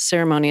award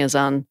ceremony is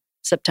on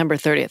September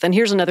 30th. And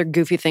here's another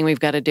goofy thing we've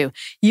got to do.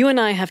 You and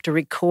I have to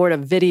record a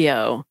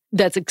video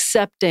that's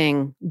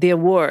accepting the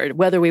award,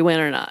 whether we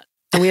win or not.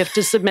 And we have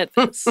to submit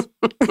this.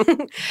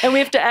 And we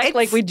have to act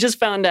like we just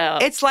found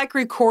out. It's like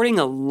recording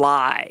a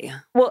lie.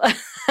 Well,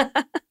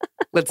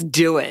 let's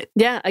do it.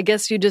 Yeah, I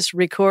guess you just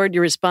record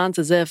your response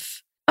as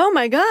if, oh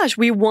my gosh,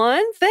 we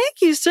won? Thank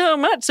you so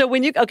much. So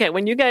when you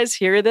guys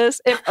hear this,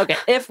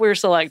 if we're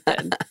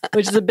selected,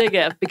 which is a big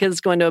if because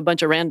it's going to a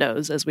bunch of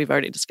randos, as we've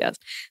already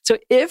discussed. So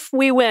if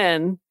we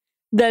win,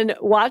 then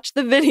watch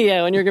the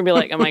video and you're going to be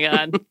like, oh my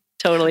God,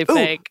 totally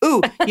fake.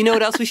 Ooh, you know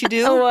what else we should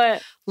do?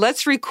 What?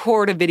 Let's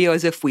record a video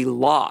as if we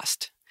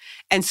lost.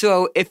 And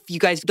so if you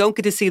guys don't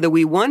get to see the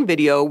we won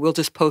video, we'll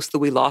just post the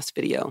we lost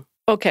video.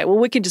 Okay, well,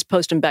 we could just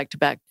post them back to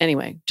back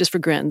anyway, just for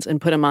grins, and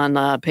put them on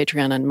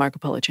Patreon and Marco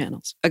Polo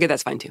channels. Okay,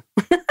 that's fine too.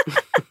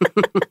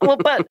 We'll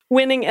put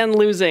winning and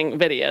losing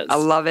videos. I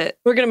love it.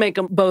 We're going to make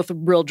them both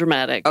real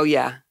dramatic. Oh,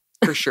 yeah,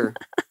 for sure.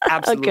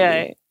 Absolutely.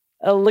 Okay,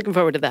 looking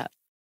forward to that.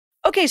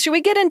 Okay, should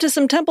we get into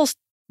some temple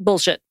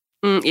bullshit?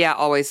 Yeah,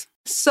 always.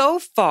 So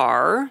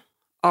far,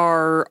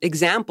 our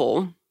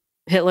example,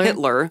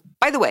 Hitler.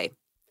 By the way,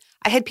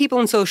 I had people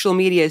on social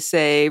media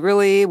say,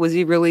 really? Was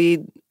he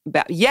really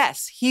bad?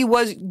 Yes, he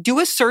was. Do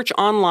a search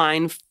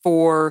online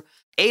for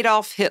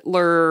Adolf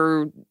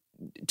Hitler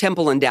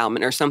temple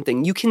endowment or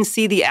something. You can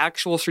see the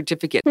actual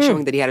certificate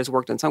showing that he had his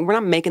work done. So we're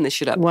not making this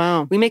shit up.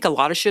 Wow. We make a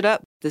lot of shit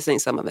up. This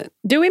ain't some of it.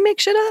 Do we make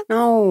shit up?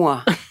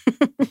 No.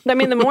 I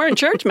mean, the Mormon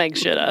church makes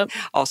shit up.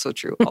 Also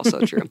true.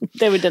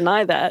 They would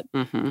deny that.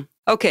 Mm-hmm.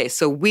 Okay,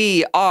 so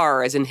we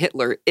are, as in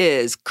Hitler,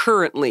 is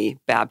currently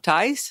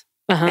baptized.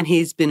 And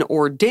he's been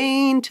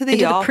ordained to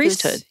the office.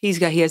 Priesthood. He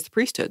has the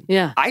priesthood.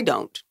 Yeah. I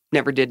don't.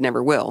 Never did,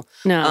 never will.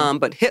 No.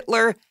 But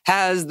Hitler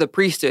has the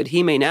priesthood.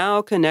 He may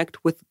now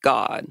connect with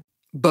God.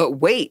 But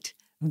wait,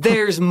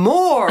 there's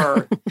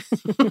more.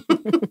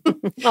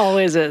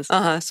 Always is.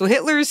 So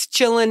Hitler's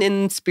chilling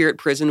in spirit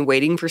prison,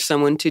 waiting for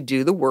someone to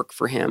do the work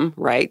for him,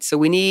 right? So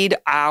we need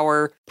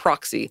our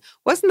proxy.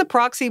 Wasn't the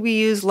proxy we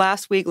used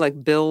last week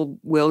like Bill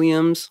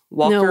Williams?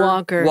 Walker? No,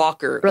 Walker.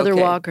 Walker. Brother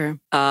okay. Walker.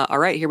 All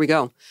right, here we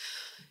go.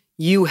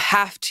 You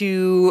have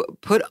to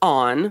put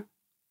on,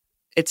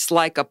 it's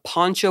like a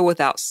poncho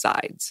without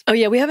sides. Oh,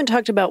 yeah. We haven't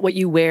talked about what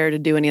you wear to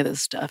do any of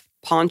this stuff.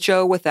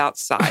 Poncho without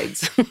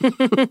sides.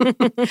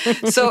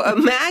 So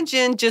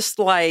imagine just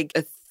like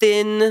a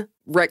thin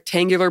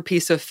rectangular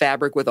piece of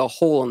fabric with a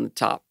hole in the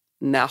top.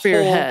 And that for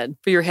your head.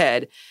 For your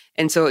head.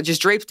 And so it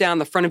just drapes down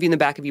the front of you and the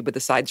back of you, but the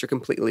sides are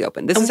completely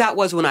open. This is how it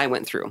was when I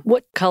went through.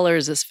 What color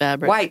is this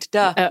fabric? White,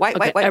 duh. White.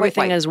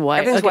 Everything is white.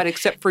 Everything's white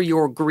except for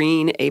your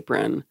green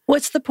apron.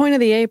 What's the point of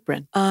the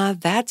apron?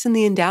 That's in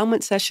the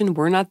endowment session.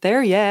 We're not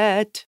there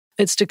yet.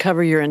 It's to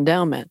cover your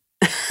endowment.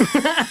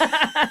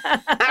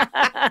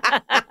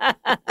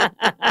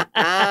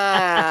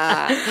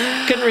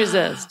 Couldn't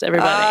resist,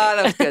 everybody.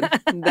 That was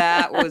good.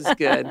 That was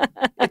good.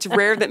 It's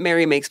rare that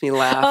Mary makes me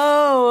laugh.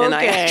 Oh,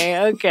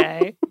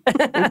 okay.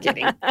 I'm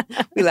kidding.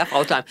 We laugh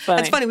all the time. Funny.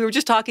 That's funny. We were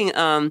just talking,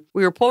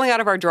 we were pulling out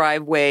of our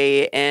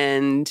driveway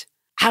and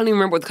I don't even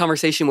remember what the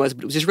conversation was,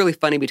 but it was just really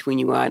funny between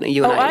you and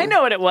I. I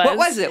know what it was. What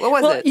was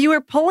it? You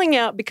were pulling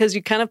out because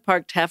you kind of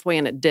parked halfway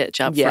in a ditch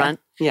up front.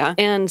 Yeah.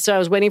 And so I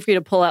was waiting for you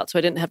to pull out so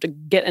I didn't have to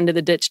get into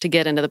the ditch to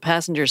get into the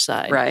passenger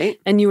side. Right.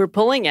 And you were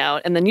pulling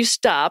out and then you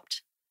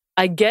stopped.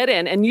 I get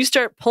in and you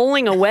start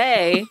pulling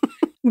away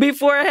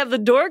before I have the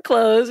door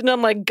closed. And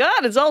I'm like,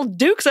 God, it's all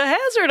Dukes of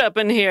Hazzard up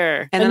in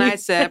here. And then I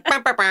said,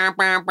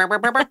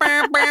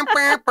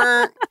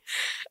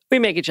 we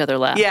make each other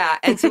laugh. Yeah.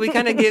 And so we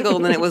kind of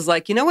giggled and it was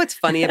like, you know what's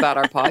funny about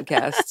our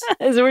podcasts?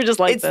 We're just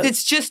like this.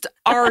 It's just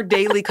our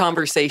daily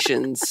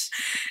conversations.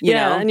 You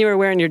know? And you were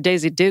wearing your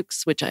Daisy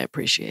Dukes, which I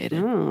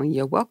appreciated. Oh,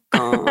 you're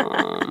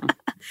welcome.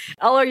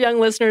 All our young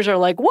listeners are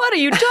like, what are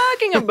you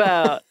talking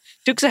about?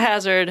 Dukes of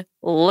Hazzard,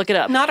 look it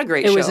up. Not a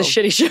great show. It was a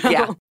shitty show.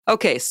 Yeah.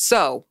 Okay,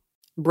 so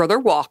Brother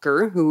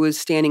Walker, who is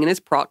standing in his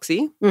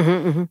proxy,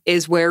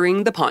 is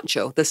wearing the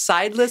poncho, the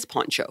sideless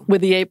poncho. With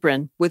the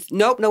apron.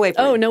 No apron.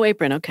 Oh, no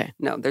apron. Okay.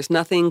 No, there's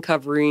nothing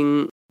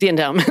covering the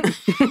endowment.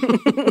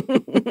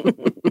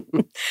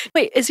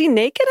 Wait, is he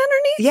naked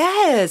underneath?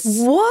 Yes.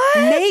 What?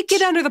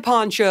 Naked under the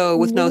poncho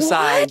with no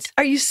sides.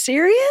 Are you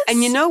serious?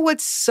 And you know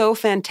what's so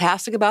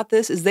fantastic about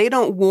this is they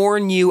don't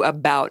warn you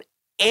about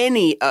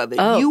any of it.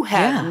 Oh, you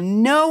have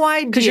no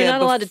idea. Because you're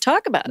not allowed to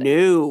talk about it.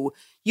 No.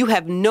 You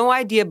have no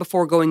idea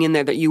before going in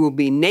there that you will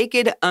be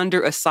naked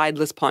under a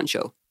sideless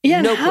poncho.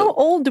 Yeah, no how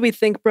old do we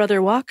think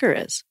Brother Walker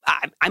is?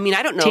 I mean,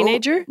 I don't know.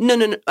 Teenager? No.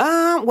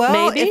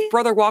 Well, Maybe? if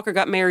Brother Walker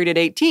got married at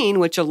 18,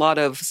 which a lot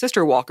of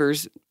sister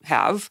Walkers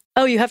have.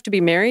 Oh, you have to be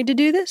married to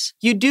do this?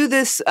 You do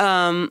this...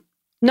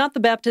 Not the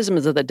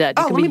baptisms of the dead.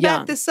 You can let me be young.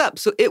 back this up.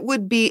 So it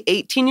would be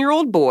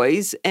 18-year-old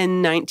boys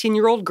and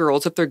 19-year-old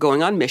girls if they're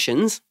going on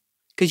missions,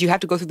 because you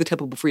have to go through the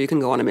temple before you can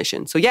go on a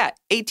mission. So yeah,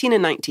 18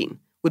 and 19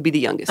 would be the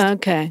youngest.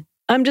 Okay.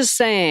 I'm just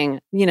saying,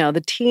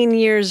 the teen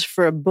years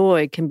for a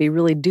boy can be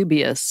really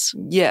dubious.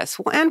 Yes,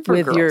 well, and for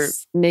with girls.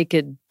 your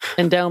naked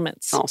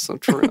endowments. Also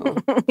true.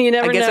 You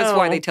never know. I guess that's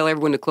why they tell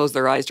everyone to close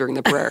their eyes during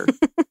the prayer.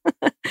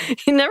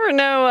 You never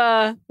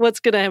know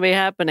what's going to be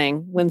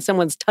happening when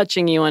someone's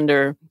touching you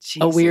under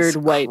a weird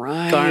white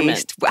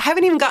garment. I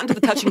haven't even gotten to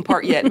the touching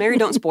part yet. Mary,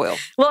 don't spoil.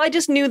 Well, I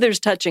just knew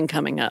there's touching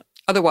coming up.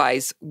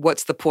 Otherwise,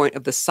 what's the point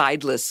of the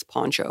sideless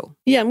poncho?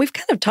 Yeah, and we've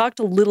kind of talked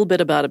a little bit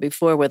about it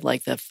before with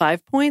like the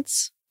 5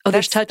 points. Oh,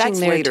 there's touching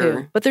there later.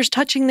 too. But there's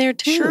touching there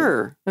too.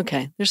 Sure.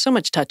 Okay. There's so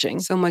much touching.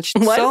 So much.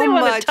 Why so do they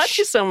want much, to touch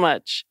you so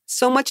much?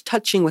 So much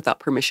touching without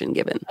permission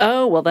given.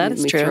 Oh, well, that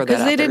is true.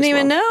 Because they didn't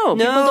even know.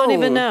 No. People don't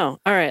even know.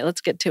 All right, let's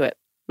get to it.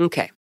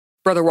 Okay.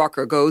 Brother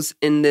Walker goes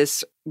in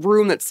this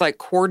room that's like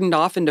cordoned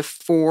off into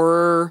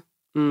 4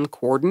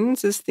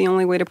 cordons is the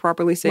only way to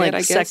properly say it, I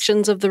guess.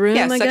 Sections of the room,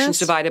 Yeah, I sections guess?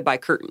 divided by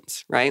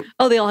curtains, right?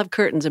 Oh, they all have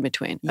curtains in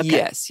between.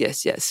 Okay.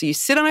 Yes. So you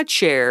sit on a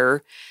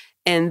chair,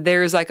 and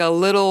there's like a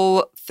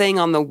little thing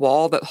on the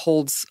wall that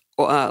holds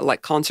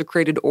like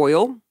consecrated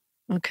oil.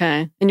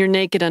 Okay. And you're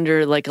naked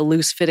under like a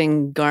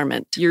loose-fitting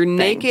garment. You're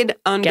naked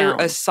under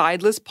Gown. a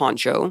sideless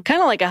poncho.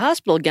 Kind of like a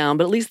hospital gown,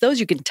 but at least those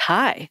you can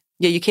tie.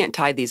 Yeah, you can't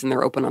tie these, and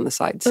they're open on the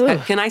sides.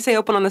 Ugh. Can I say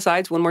open on the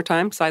sides one more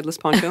time? Sideless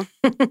poncho?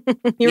 You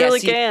Yes,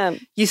 really can.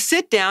 You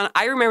sit down.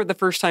 I remember the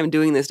first time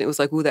doing this, and it was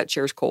like, ooh, that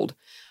chair's cold.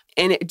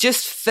 And it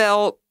just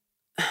felt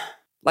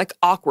like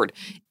awkward.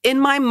 In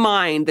my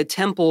mind, the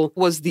temple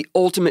was the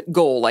ultimate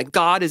goal. Like,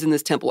 God is in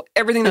this temple.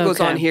 Everything that goes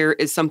on here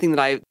is something that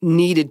I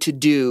needed to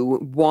do,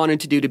 wanted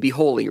to do to be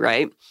holy,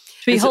 right?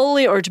 To be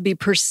holy or to be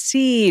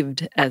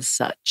perceived as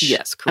such.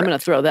 Yes, correct. I'm going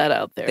to throw that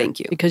out there. Thank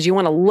you. Because you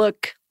want to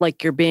look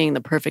like you're being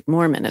the perfect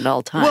Mormon at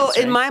all times. Well, right?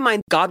 in my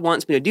mind, God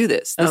wants me to do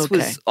this. This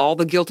was all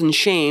the guilt and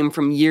shame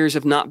from years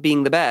of not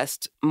being the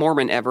best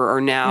Mormon ever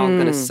are now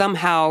going to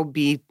somehow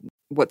be,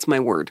 what's my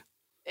word?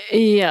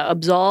 Yeah,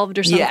 absolved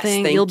or something. Yes,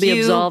 thank You'll be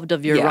you. absolved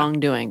of your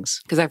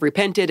wrongdoings. Because I've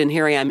repented, and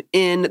here I am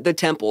in the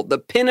temple, the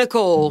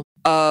pinnacle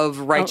of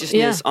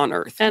righteousness on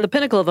earth. And the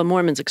pinnacle of a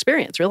Mormon's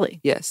experience,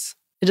 really. Yes.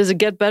 Does it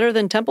get better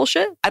than temple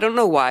shit? I don't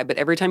know why, but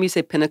every time you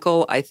say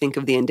pinnacle, I think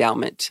of the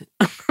endowment.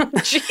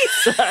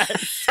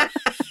 Jesus.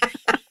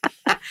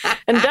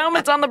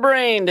 Endowments on the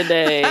brain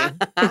today.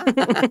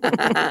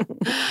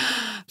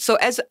 So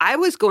as I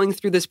was going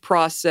through this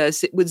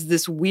process, it was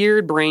this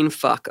weird brain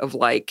fuck of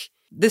like,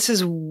 this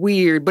is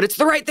weird, but it's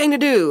the right thing to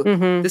do.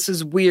 Mm-hmm. This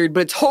is weird,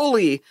 but it's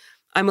holy.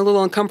 I'm a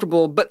little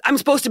uncomfortable, but I'm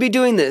supposed to be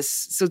doing this.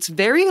 So it's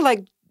very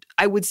like,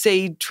 I would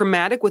say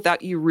traumatic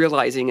without you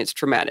realizing it's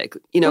traumatic.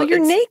 Well,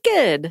 you're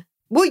naked.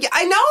 Well, yeah,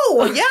 I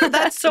know. Yeah,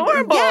 that's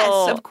horrible.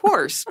 Yes, of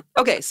course.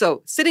 Okay,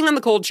 so sitting on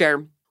the cold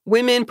chair,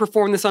 women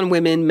perform this on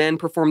women, men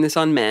perform this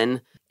on men.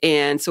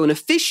 And so an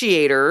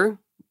officiator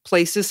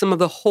places some of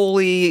the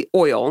holy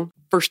oil,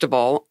 first of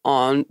all,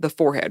 on the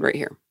forehead right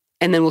here.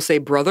 And then we'll say,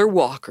 Brother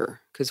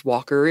Walker, because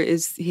Walker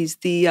he's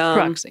the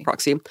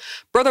proxy.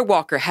 Brother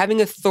Walker,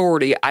 having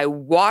authority, I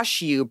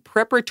wash you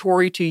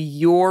preparatory to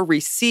your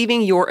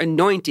receiving your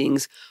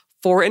anointings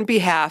for and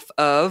behalf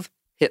of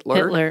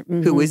Hitler.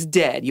 Who is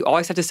dead. You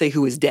always have to say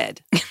who is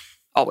dead.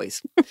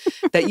 Always.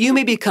 That you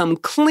may become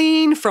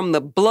clean from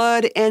the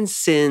blood and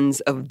sins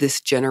of this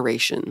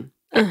generation.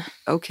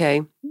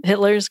 Okay.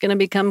 Hitler's going to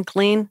become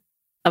clean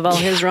of all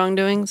his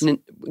wrongdoings?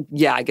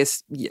 Yeah, I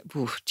guess. Yeah.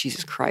 Ooh,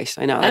 Jesus Christ.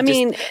 I know.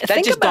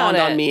 That just dawned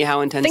on me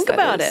how intense that is. Think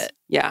about it.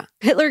 Yeah.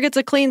 Hitler gets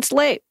a clean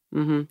slate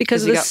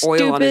because of this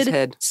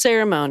stupid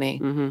ceremony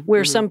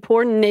where some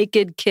poor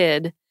naked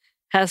kid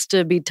has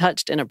to be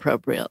touched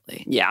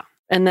inappropriately. Yeah.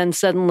 And then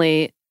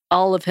suddenly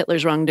all of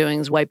Hitler's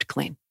wrongdoings wiped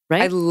clean,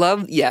 right? I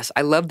love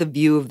the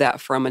view of that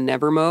from a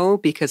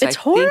Nevermo because It's I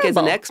horrible. think as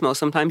an Exmo,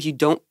 sometimes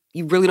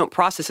you really don't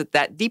process it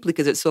that deeply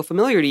because it's so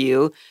familiar to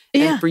you.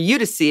 Yeah. And for you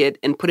to see it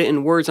and put it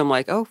in words, I'm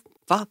like, oh,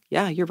 fuck,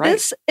 yeah, you're right.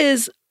 This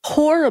is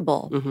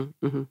horrible.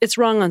 It's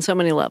wrong on so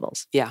many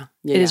levels. Yeah.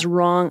 It is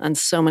wrong on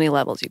so many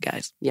levels, you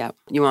guys. Yeah.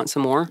 You want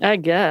some more? I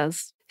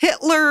guess.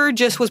 Hitler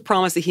just was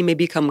promised that he may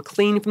become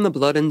clean from the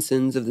blood and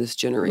sins of this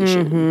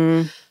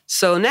generation.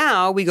 So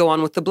now we go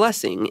on with the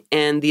blessing,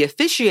 and the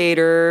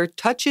officiator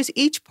touches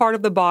each part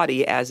of the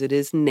body as it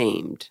is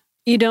named.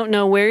 You don't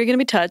know where you're going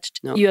to be touched.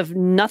 No. You have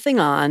nothing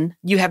on.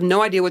 You have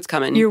no idea what's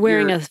coming. You're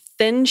wearing a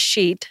thin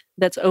sheet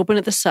that's open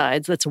at the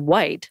sides, that's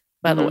white,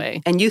 by the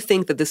way. And you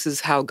think that this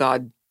is how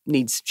God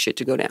needs shit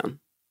to go down.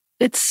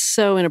 It's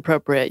so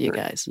inappropriate, you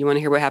guys. You want to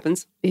hear what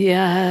happens?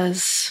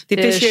 Yes. The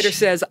officiator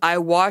says, I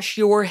wash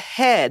your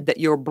head that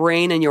your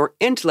brain and your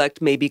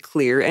intellect may be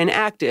clear and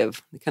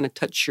active. They kind of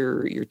touch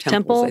your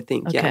temples, I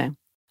think. Okay. Yeah.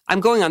 I'm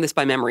going on this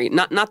by memory.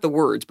 Not the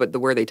words, but the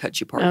where they touch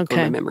you part. Okay.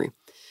 Going by memory.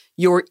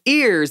 Your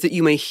ears that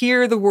you may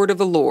hear the word of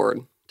the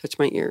Lord. Touch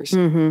my ears.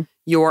 Mm-hmm.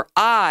 Your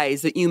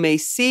eyes that you may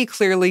see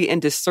clearly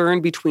and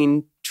discern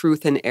between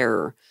truth and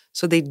error.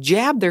 So they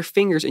jab their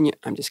fingers in you.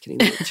 I'm just kidding.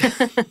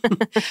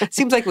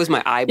 Seems like it was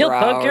my eyebrow.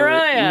 You'll poke your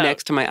eye out.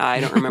 Next to my eye. I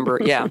don't remember.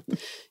 Yeah.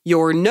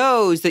 Your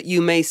nose that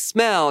you may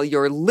smell.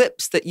 Your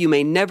lips that you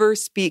may never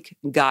speak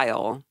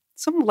guile.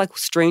 Some like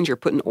stranger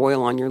putting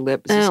oil on your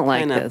lips. I don't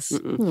like this.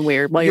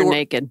 Weird. While you're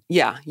naked.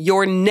 Yeah.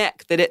 Your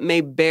neck that it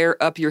may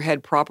bear up your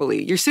head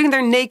properly. You're sitting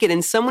there naked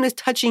and someone is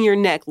touching your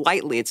neck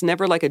lightly. It's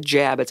never like a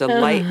jab. It's a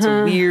light. It's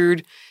a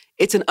weird.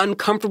 It's an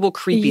uncomfortable,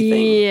 creepy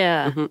thing.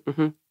 Yeah.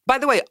 By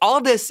the way, all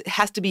of this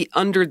has to be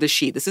under the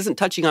sheet. This isn't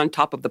touching on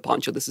top of the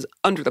poncho. This is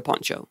under the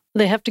poncho.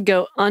 They have to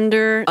go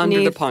under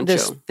the poncho.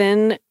 This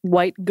thin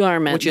white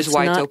garment, which is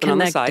why it's open on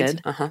the sides,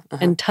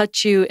 and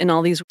touch you in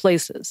all these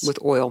places with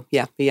oil.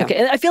 Yeah.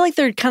 Okay, I feel like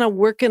they're kind of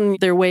working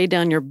their way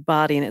down your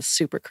body, and it's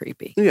super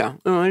creepy. Yeah,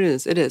 it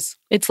is. It is.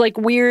 It's like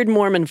weird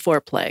Mormon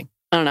foreplay.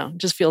 I don't know. It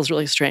just feels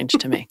really strange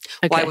to me.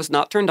 Okay. Well, I was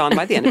not turned on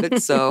by the end of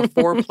it, so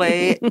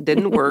foreplay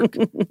didn't work,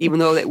 even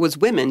though it was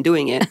women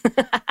doing it.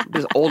 It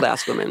was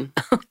old-ass women.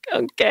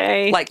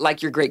 Okay.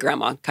 Like your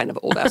great-grandma, kind of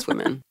old-ass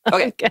women.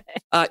 Okay.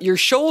 Your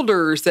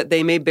shoulders, that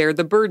they may bear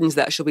the burdens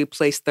that shall be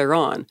placed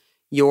thereon.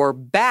 Your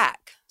back,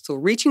 so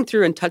reaching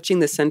through and touching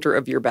the center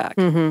of your back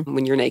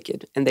when you're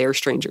naked, and they are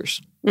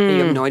strangers. And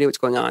you have no idea what's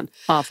going on.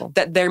 Awful.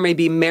 That there may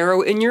be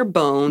marrow in your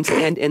bones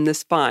and in the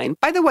spine.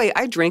 By the way,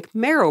 I drank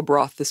marrow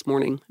broth this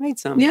morning. I made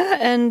some. Yeah,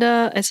 and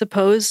I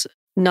suppose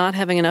not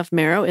having enough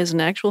marrow is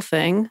an actual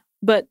thing,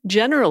 but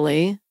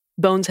generally,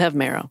 bones have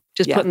marrow.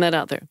 Just putting that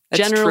out there.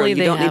 That's generally,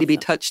 true. You don't need to be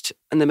them. touched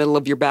in the middle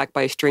of your back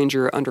by a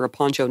stranger under a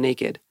poncho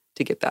naked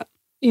to get that.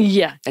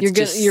 Yeah,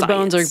 That's your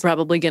bones are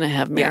probably going to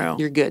have marrow. Yeah,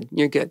 you're good.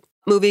 You're good.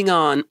 Moving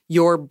on.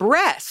 Your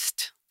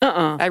breast.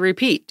 I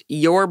repeat,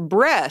 your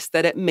breast,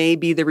 that it may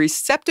be the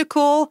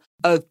receptacle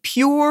of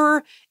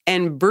pure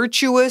and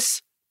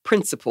virtuous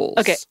principles.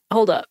 Okay,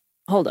 hold up.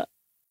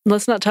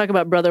 Let's not talk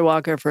about Brother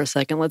Walker for a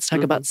second. Let's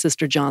talk about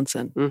Sister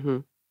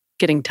Johnson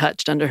getting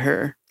touched under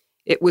her.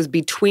 It was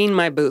between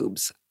my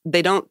boobs.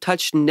 They don't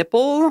touch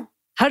nipple.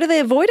 How do they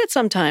avoid it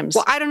sometimes?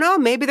 Well, I don't know.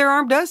 Maybe their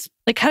arm does.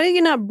 Like, how do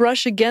you not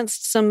brush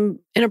against some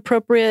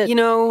inappropriate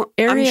area?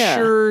 I'm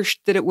sure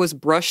that it was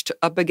brushed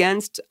up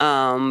against,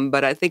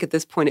 but I think at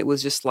this point it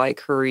was just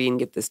like, hurry and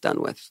get this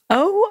done with.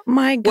 Oh,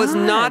 my God. Was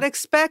not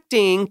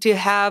expecting to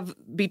have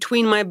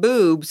between my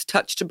boobs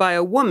touched by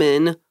a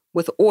woman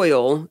with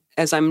oil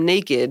as I'm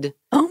naked.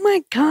 Oh,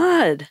 my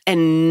God.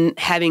 And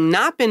having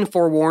not been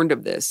forewarned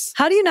of this.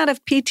 How do you not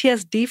have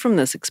PTSD from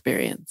this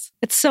experience?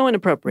 It's so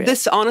inappropriate.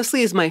 This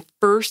honestly is my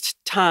first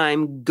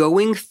time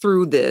going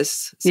through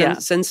this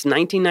since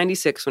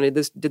 1996 when I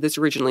did this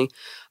originally.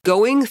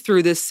 Going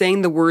through this,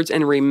 saying the words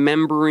and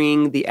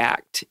remembering the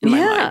act in my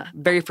mind.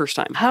 Very first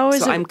time.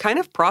 I'm kind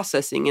of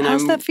processing. And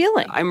how's that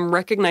feeling? I'm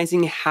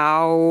recognizing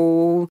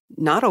how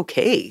not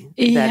okay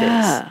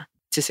that is,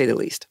 to say the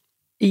least.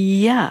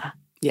 Yeah.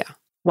 Yeah.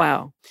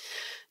 Wow.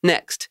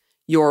 Next,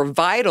 your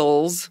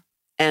vitals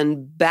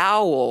and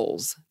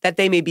bowels, that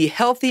they may be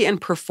healthy and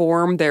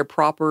perform their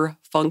proper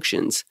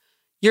functions.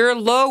 Your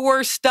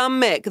lower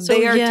stomach.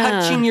 They are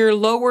touching your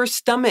lower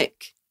stomach.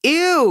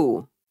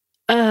 Ew.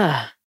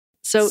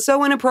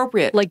 So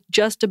inappropriate. Like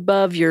just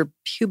above your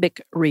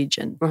pubic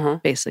region,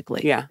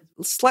 basically. Yeah.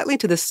 Slightly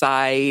to the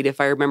side, if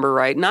I remember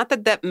right. Not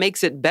that that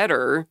makes it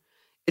better.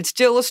 It's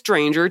still a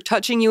stranger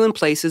touching you in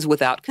places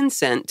without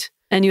consent.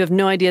 And you have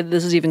no idea that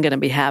this is even going to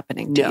be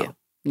happening to you.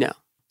 No.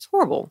 It's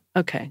horrible.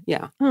 Okay.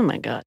 Yeah. Oh, my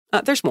God.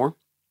 There's more.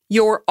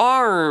 Your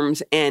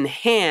arms and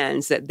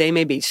hands, that they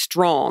may be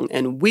strong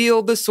and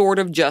wield the sword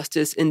of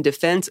justice in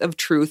defense of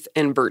truth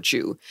and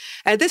virtue.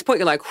 And at this point,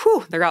 you're like,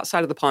 whew, they're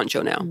outside of the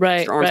poncho now.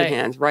 Right. Your arms and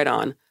hands, right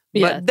on.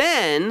 Yeah. But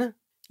then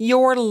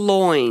your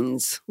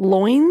loins.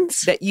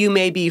 Loins? That you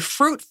may be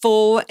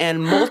fruitful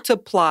and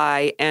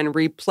multiply and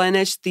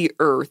replenish the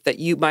earth, that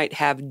you might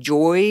have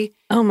joy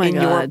in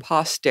your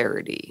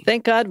posterity.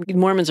 Thank God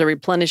Mormons are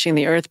replenishing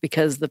the earth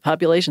because the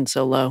population's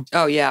so low.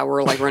 Oh, yeah.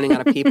 We're like running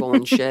out of people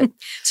and shit.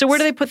 So where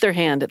do they put their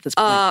hand at this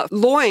point?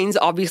 Loins,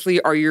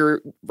 obviously, are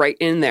your right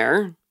in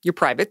there. Your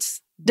privates.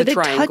 Did they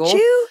triangle. touch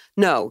you?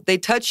 No. They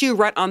touch you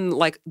right on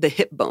like the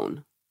hip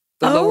bone.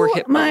 The lower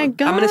hip bone. My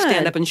God. I'm going to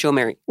stand up and show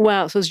Mary.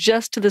 Wow. So it's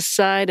just to the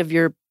side of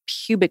your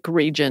pubic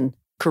region.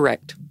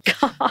 Correct.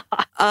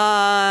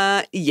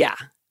 Yeah.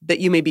 That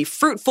you may be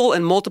fruitful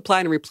and multiply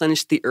and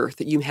replenish the earth,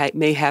 that you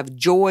may have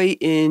joy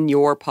in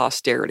your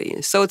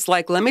posterity. So it's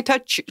like, let me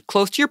touch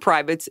close to your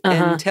privates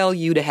and tell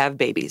you to have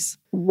babies.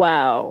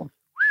 Wow.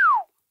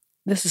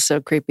 This is so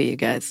creepy, you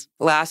guys.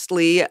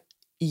 Lastly,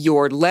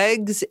 your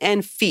legs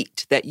and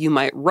feet, that you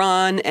might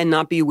run and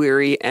not be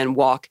weary and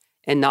walk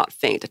and not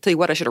faint. I tell you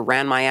what, I should have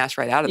ran my ass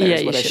right out of there.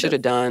 Is what I should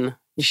have done.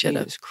 You should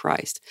have. Jesus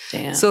Christ.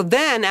 Damn. So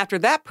then after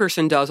that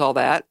person does all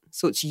that,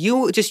 so it's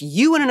just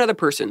you and another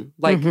person,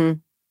 like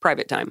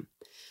private time.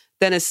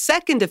 Then a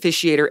second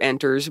officiator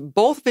enters.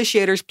 Both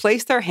officiators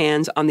place their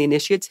hands on the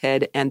initiate's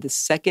head, and the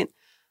second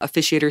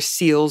officiator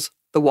seals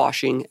the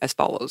washing as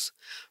follows.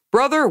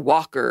 Brother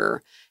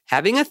Walker,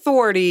 having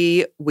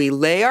authority, we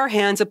lay our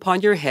hands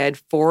upon your head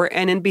for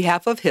and in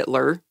behalf of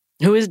Hitler,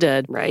 who is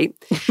dead, right?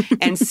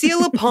 And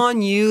seal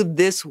upon you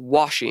this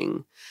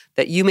washing,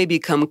 that you may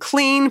become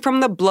clean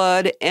from the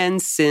blood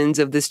and sins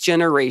of this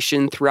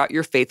generation throughout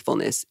your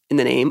faithfulness. In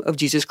the name of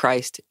Jesus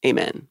Christ,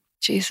 amen.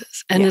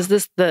 Jesus. And is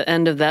this the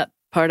end of that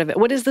part of it?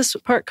 What is this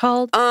part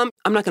called? I'm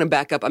not going to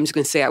back up. I'm just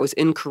going to say I was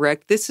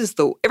incorrect.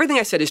 Everything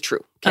I said is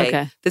true.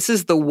 Okay. This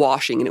is the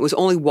washing, and it was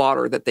only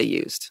water that they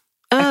used.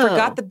 I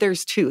forgot that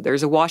there's two.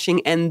 There's a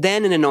washing and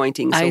then an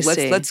anointing.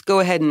 So let's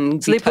go ahead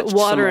and so they put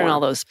water in all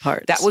those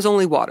parts. That was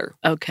only water.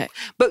 Okay.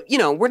 But,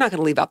 we're not going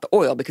to leave out the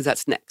oil because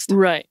that's next.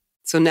 Right.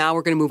 So now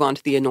we're going to move on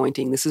to the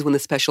anointing. This is when the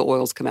special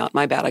oils come out.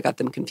 My bad, I got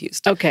them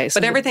confused. Okay.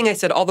 But everything I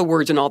said, all the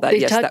words and all that,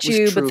 yes, that was true.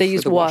 They touch you, but they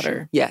use water.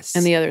 Washing. Yes.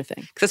 And the other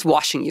thing. Because it's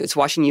washing you. It's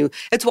washing you.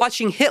 It's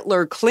washing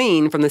Hitler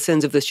clean from the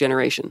sins of this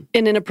generation.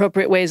 In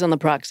inappropriate ways on the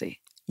proxy.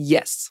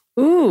 Yes.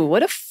 Ooh,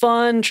 what a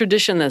fun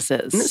tradition this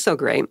is. Isn't it so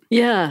great?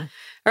 Yeah.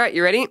 All right,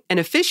 you ready? An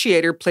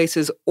officiator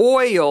places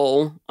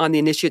oil on the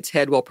initiate's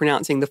head while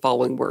pronouncing the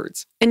following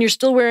words. And you're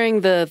still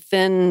wearing the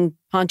thin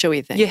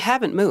poncho-y thing? You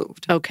haven't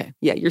moved. Okay.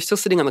 Yeah, you're still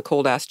sitting on the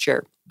cold-ass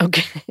chair.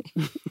 Okay.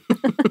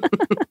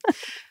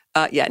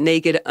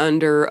 Naked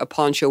under a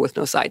poncho with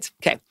no sides.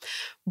 Okay.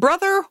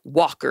 Brother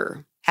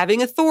Walker,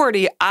 having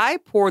authority, I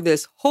pour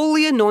this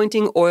holy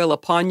anointing oil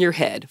upon your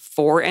head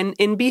for and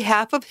in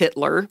behalf of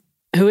Hitler,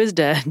 who is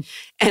dead,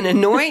 and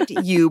anoint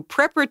you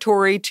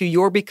preparatory to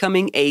your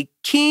becoming a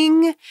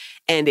king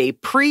and a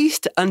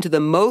priest unto the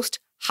Most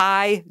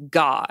High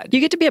God. You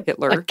get to be a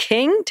Hitler. A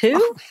king, too?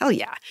 Oh, hell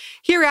yeah.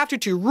 Hereafter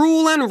to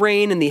rule and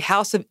reign in the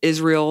house of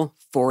Israel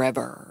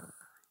forever.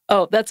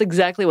 Oh, that's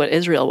exactly what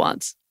Israel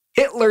wants.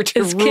 Hitler to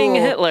it's rule. King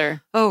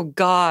Hitler. Oh,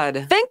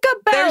 God. Think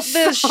about There's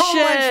this so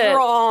shit. much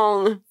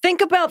wrong.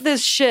 Think about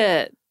this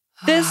shit.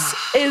 This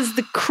is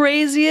the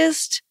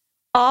craziest,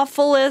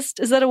 awfulest,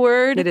 is that a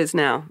word? It is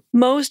now.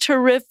 Most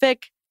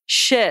horrific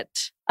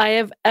shit I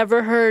have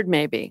ever heard,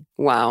 maybe.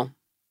 Wow.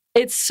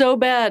 It's so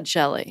bad,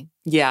 Shelley.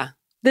 Yeah.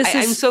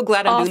 I'm so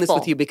glad I'm doing this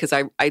with you because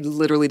I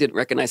literally didn't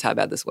recognize how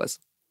bad this was.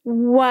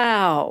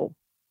 Wow.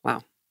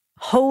 Wow.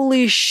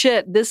 Holy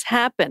shit, this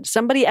happened.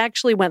 Somebody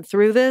actually went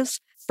through this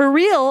for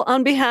real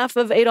on behalf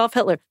of Adolf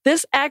Hitler.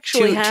 This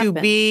actually happened.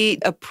 To be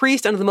a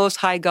priest under the Most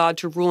High God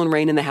to rule and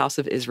reign in the house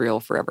of Israel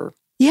forever.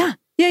 Yeah.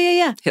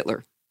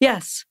 Hitler.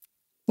 Yes.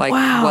 Like,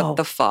 wow. What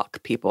the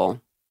fuck, people?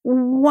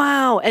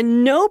 Wow.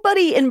 And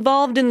nobody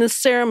involved in the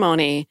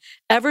ceremony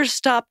ever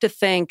stopped to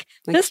think,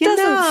 this doesn't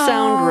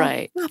sound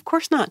right. No, of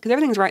course not, because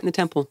everything's right in the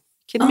temple.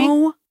 Kidding me?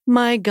 Oh,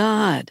 my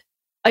God.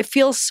 I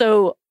feel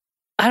so,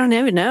 I don't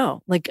even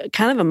know, like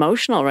kind of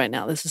emotional right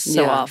now. This is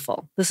so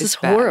awful. This is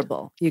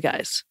horrible, you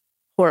guys.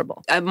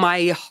 Horrible.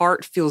 My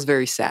heart feels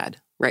very sad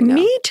right now.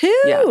 Me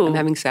too. Yeah, I'm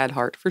having sad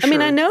heart for sure. I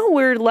mean, I know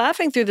we're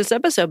laughing through this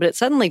episode, but it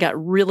suddenly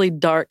got really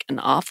dark and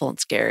awful and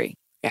scary.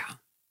 Yeah.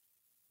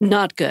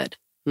 Not good.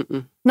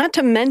 Mm-mm. Not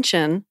to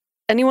mention,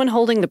 anyone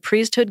holding the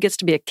priesthood gets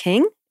to be a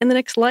king in the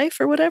next life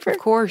or whatever? Of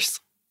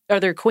course. Are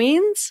there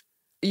queens?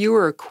 You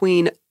are a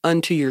queen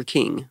unto your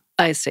king.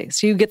 I see.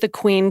 So you get the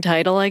queen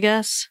title, I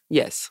guess?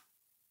 Yes.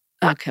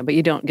 Okay, but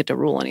you don't get to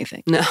rule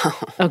anything. No.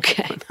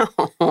 Okay.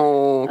 No.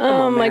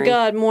 Oh my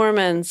God,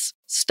 Mormons.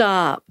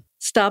 Stop.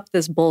 Stop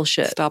this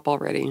bullshit. Stop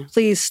already.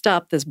 Please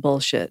stop this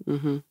bullshit.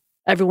 Mm-hmm.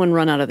 Everyone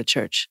run out of the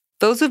church.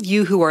 Those of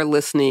you who are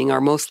listening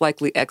are most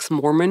likely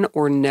ex-Mormon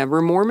or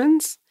never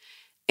Mormons.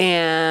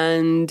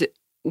 And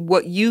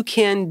what you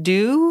can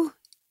do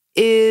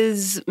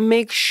is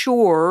make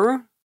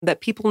sure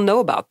that people know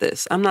about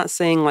this. I'm not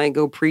saying like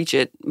go preach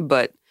it,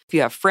 but if you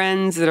have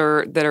friends that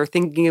are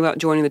thinking about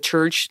joining the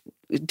church,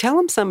 tell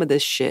them some of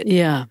this shit.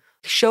 Yeah.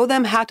 Show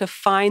them how to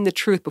find the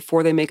truth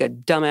before they make a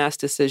dumbass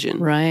decision.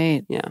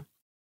 Right. Yeah.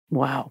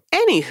 Wow.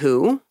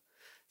 Anywho,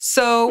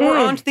 so we're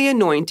on to the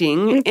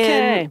anointing.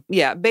 Okay. And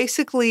yeah,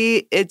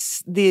 basically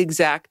it's the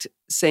exact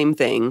same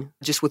thing,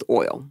 just with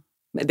oil.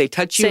 They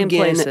touch you same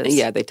again. Places.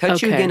 Yeah, they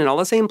touch you again in all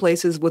the same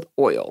places with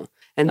oil.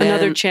 And then,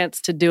 another chance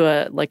to do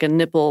a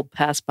nipple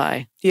pass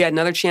by. Yeah,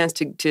 another chance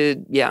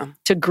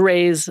to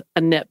graze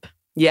a nip.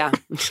 Yeah.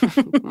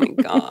 Oh my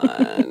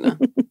God.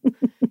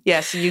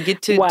 Yeah, so you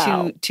get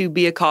to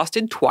be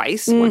accosted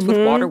twice, once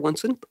with water,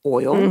 once with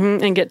oil.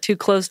 Mm-hmm. And get too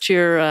close to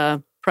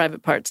your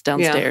private parts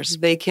downstairs.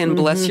 Yeah, they can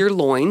bless your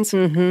loins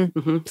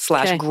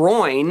 /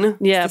 groin.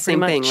 Yeah, it's the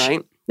same thing,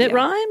 right? It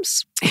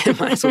rhymes. It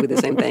might as well be the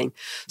same thing.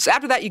 So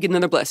after that, you get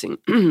another blessing.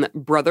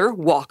 Brother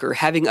Walker,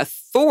 having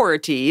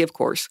authority, of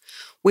course,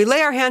 we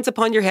lay our hands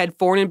upon your head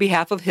for and in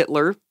behalf of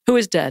Hitler, who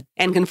is dead,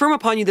 and confirm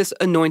upon you this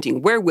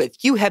anointing, wherewith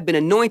you have been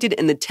anointed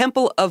in the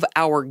temple of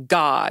our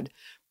God,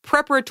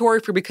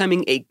 preparatory for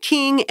becoming a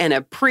king and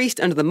a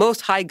priest unto the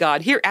Most High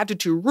God, hereafter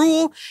to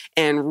rule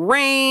and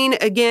reign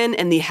again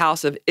in the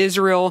house of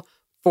Israel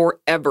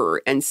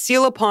forever and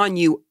seal upon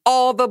you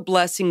all the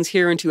blessings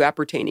hereunto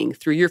appertaining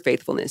through your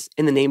faithfulness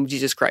in the name of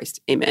Jesus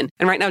Christ. Amen.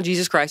 And right now,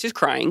 Jesus Christ is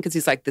crying because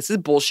he's like, this is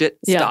bullshit.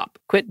 Stop.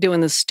 Quit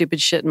doing this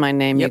stupid shit in my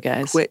name, you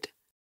guys. Quit.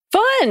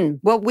 Fun.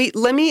 Well,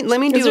 let me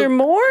do. Is there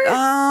more?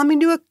 Let me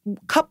do a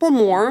couple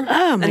more.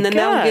 Oh, my and then God.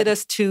 that'll get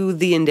us to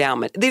the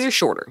endowment. These are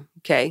shorter,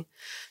 okay?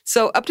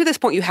 So up to this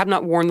point, you have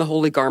not worn the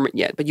holy garment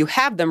yet, but you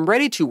have them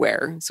ready to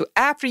wear. So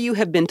after you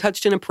have been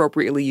touched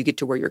inappropriately, you get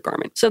to wear your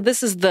garment. So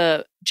this is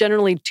the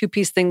generally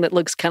two-piece thing that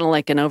looks kind of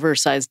like an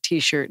oversized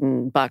T-shirt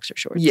and boxer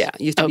shorts. Yeah,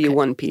 it used to be a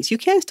one piece. You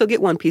can still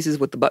get one pieces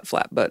with the butt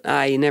flap, but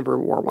I never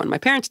wore one. My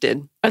parents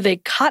did. Are they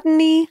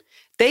cottony?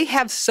 They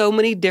have so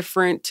many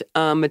different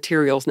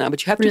materials now,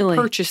 but you have to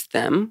purchase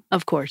them.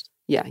 Of course.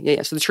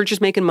 Yeah. So the church is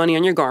making money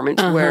on your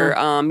garments where,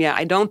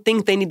 I don't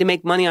think they need to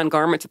make money on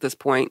garments at this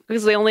point.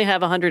 Because they only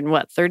have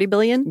 30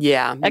 billion?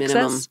 Yeah, excess?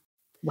 minimum.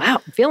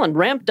 Wow, I'm feeling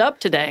ramped up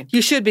today.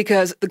 You should,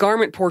 because the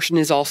garment portion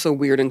is also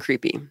weird and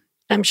creepy.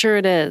 I'm sure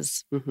it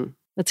is. Mm-hmm.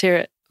 Let's hear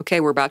it. Okay,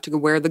 we're about to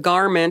wear the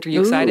garment. Are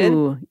you excited?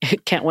 Ooh,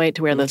 can't wait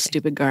to wear those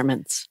stupid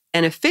garments.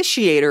 An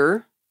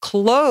officiator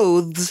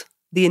clothes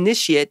the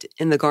initiate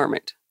in the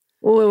garment.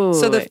 Ooh,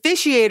 so the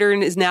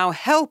officiator is now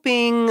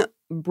helping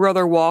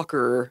Brother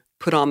Walker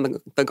put on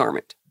the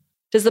garment.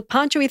 Does the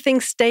poncho-y thing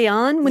stay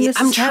on when this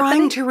is happening? I'm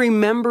trying to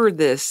remember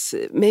this.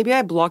 Maybe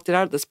I blocked it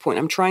out at this point.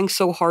 I'm trying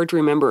so hard to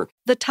remember.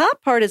 The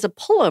top part is a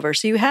pullover,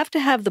 so you have to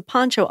have the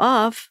poncho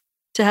off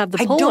to have the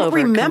pullover. I don't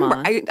remember.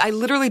 Come on. I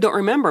literally don't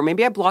remember.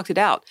 Maybe I blocked it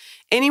out.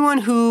 Anyone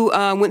who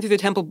went through the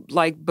temple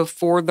like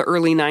before the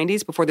early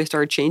 90s, before they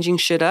started changing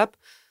shit up,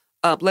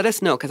 let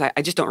us know, because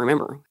I just don't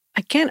remember.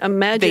 I can't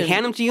imagine. They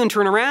hand them to you and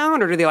turn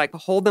around, or do they like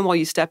hold them while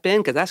you step in?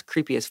 Because that's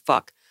creepy as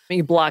fuck.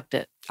 You blocked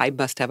it. I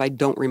must have. I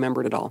don't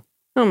remember it at all.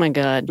 Oh my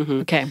God.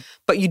 Mm-hmm. Okay.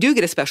 But you do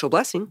get a special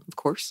blessing, of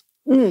course.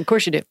 Of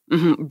course you do.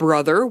 Mm-hmm.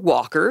 Brother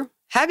Walker,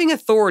 having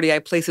authority, I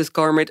place this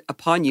garment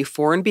upon you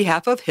for in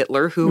behalf of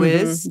Hitler, who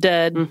is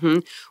dead,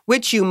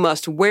 which you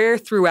must wear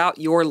throughout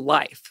your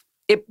life.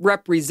 It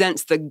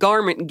represents the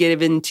garment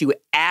given to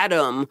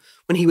Adam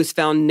when he was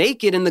found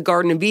naked in the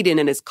Garden of Eden,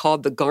 and is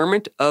called the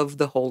garment of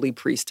the holy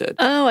priesthood.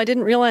 Oh, I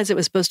didn't realize it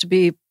was supposed to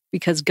be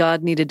because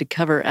God needed to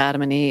cover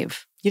Adam and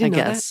Eve. You didn't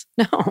know that?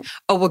 No.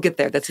 Oh, we'll get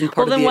there. That's in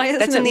part of the. Why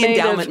that's in the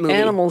endowment movie.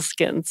 Animal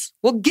skins.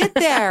 We'll get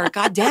there.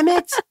 God damn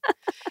it!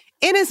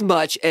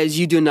 Inasmuch as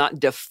you do not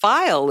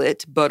defile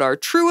it, but are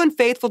true and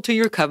faithful to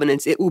your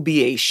covenants, it will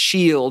be a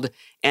shield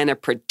and a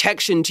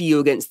protection to you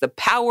against the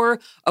power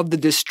of the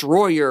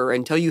destroyer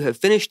until you have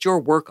finished your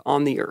work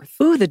on the earth.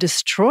 Ooh, the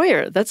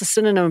destroyer. That's a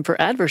synonym for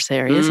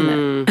adversary,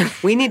 isn't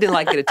it? We need to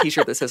get a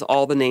t-shirt that says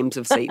all the names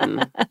of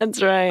Satan.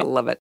 That's right. I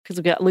love it. Because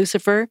we've got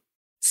Lucifer,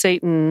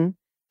 Satan,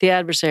 the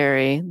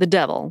adversary, the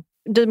devil.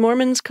 Did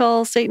Mormons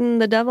call Satan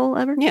the devil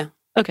ever? Yeah.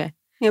 Okay.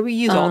 Yeah, we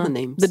use all the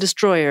names. The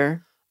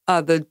destroyer.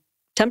 The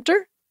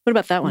tempter? What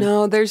about that one?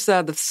 No, there's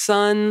the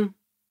son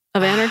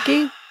of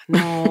anarchy.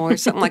 No, or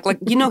something like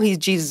he's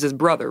Jesus'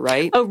 brother,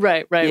 right? Oh,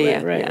 right.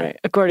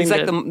 According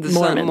to the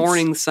sun,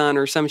 morning sun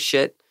or some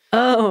shit.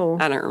 Oh,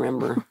 I don't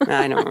remember.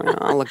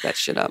 I'll look that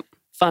shit up.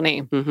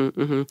 Funny.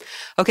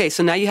 Okay,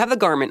 so now you have the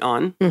garment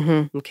on.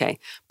 Okay,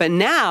 but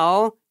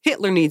now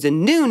Hitler needs a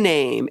new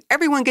name.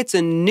 Everyone gets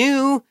a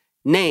new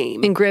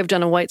name engraved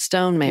on a white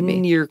stone.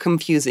 Maybe you're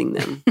confusing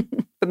them,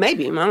 but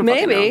maybe I don't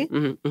maybe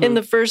know. In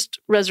the first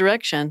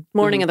resurrection,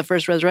 morning of the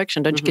first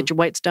resurrection, don't you get your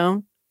white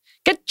stone?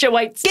 Get your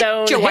white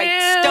stone. Get your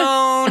white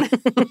stone.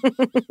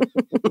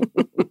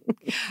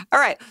 All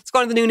right, let's go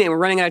on to the new name. We're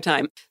running out of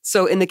time.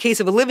 So in the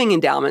case of a living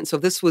endowment, so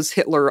if this was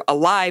Hitler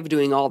alive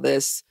doing all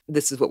this,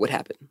 this is what would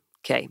happen.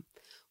 Okay.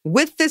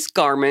 With this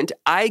garment,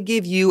 I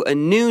give you a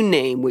new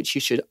name, which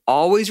you should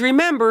always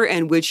remember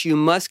and which you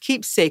must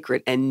keep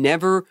sacred and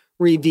never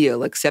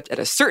reveal, except at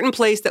a certain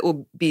place that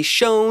will be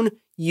shown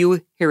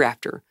you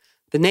hereafter.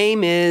 The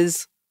name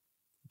is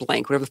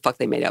blank, whatever the fuck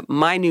they made up.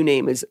 My new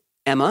name is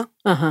Emma.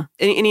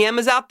 Any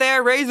Emmas out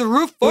there? Raise the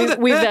roof for the...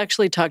 We've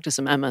actually talked to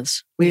some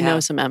Emmas. We know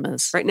some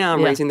Emmas. Right now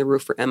I'm raising the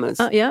roof for Emmas.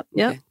 Yeah.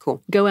 Okay,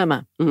 cool. Go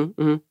Emma.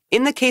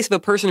 In the case of a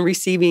person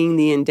receiving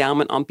the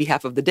endowment on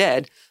behalf of the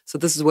dead, so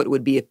this is what it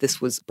would be if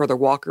this was Brother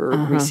Walker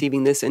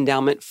receiving this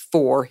endowment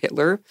for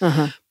Hitler.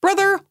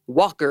 Brother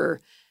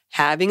Walker,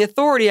 having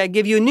authority, I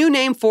give you a new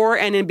name for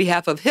and in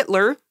behalf of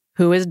Hitler,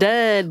 who is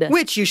dead,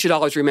 which you should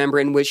always remember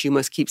and which you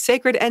must keep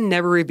sacred and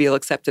never reveal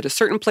except at a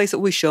certain place that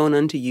will be shown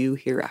unto you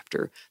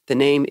hereafter. The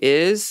name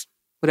is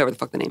whatever the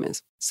fuck the name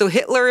is. So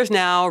Hitler is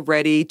now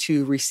ready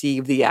to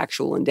receive the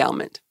actual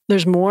endowment.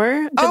 There's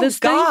more to this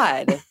thing?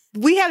 Oh, God.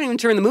 We haven't even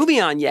turned the movie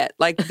on yet.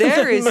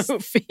 There is...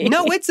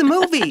 No, it's a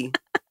movie.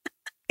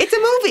 It's a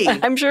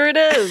movie. I'm sure it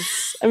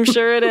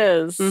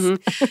is.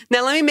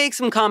 Now, let me make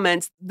some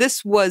comments.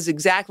 This was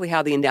exactly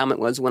how the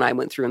endowment was when I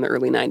went through in the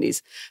early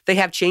 90s. They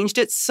have changed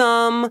it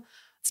some.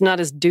 It's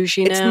not as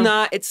douchey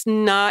now. It's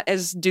not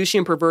as douchey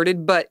and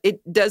perverted, but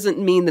it doesn't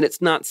mean that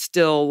it's not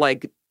still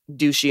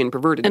douchey and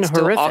perverted. And it's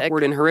horrific. Still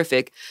awkward and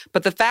horrific.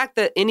 But the fact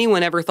that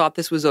anyone ever thought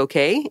this was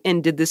okay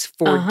and did this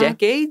for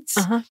decades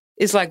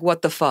is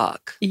what the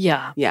fuck?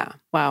 Yeah. Yeah.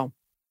 Wow.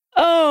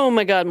 Oh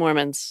my God,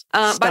 Mormons.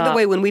 By the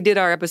way, when we did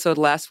our episode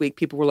last week,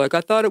 people were like, I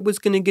thought it was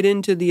going to get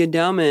into the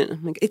endowment.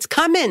 I'm like, it's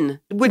coming.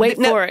 Wait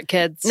for it,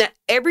 kids. Now,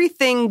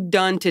 everything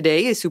done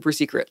today is super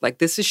secret. Like,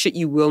 this is shit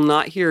you will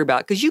not hear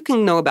about. Because you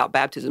can know about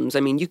baptisms. I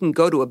mean, you can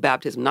go to a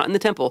baptism, not in the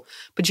temple,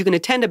 but you can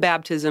attend a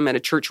baptism at a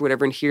church or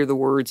whatever and hear the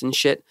words and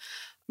shit.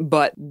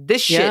 But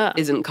this shit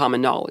isn't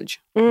common knowledge.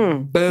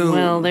 Boom.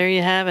 Well, there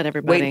you have it,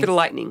 everybody. Waiting for the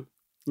lightning.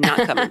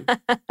 Not coming.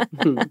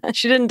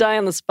 She didn't die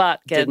on the spot,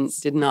 kids.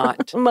 Did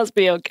not. It must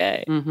be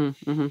okay.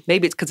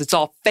 Maybe it's because it's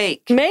all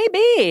fake.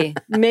 Maybe.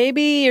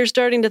 Maybe you're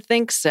starting to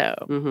think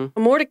so.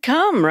 More to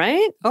come,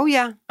 right? Oh,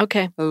 yeah.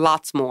 Okay.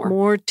 Lots more.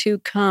 More to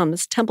come.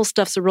 This temple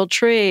stuff's a real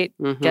treat.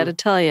 Gotta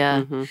tell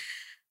you.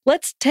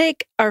 Let's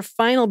take our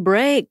final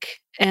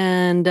break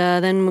and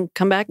then we'll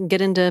come back and get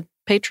into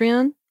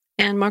Patreon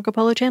and Marco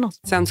Polo channels.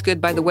 Sounds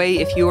good. By the way,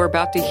 if you are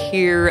about to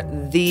hear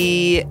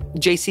the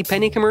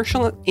JCPenney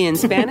commercial in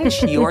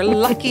Spanish, you are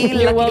lucky,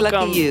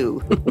 lucky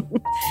you.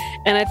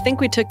 And I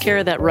think we took care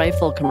of that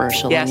rifle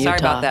commercial in Utah. Sorry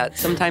about that.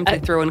 Sometimes we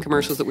throw in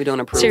commercials that we don't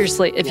approve.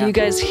 Seriously, if you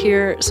guys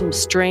hear some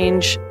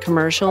strange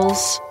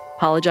commercials,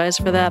 apologize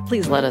for that.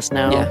 Please let us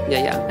know.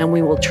 Yeah. And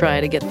we will try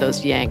to get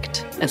those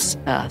yanked as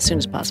soon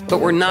as possible.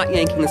 But we're not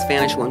yanking the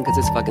Spanish one because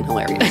it's fucking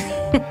hilarious.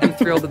 I'm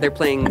thrilled that they're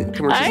playing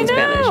commercials in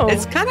Spanish.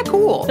 It's kind of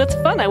cool. That's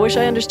fun. I wish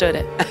I understood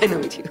it. I know,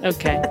 me too.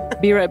 Okay.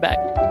 Be right back.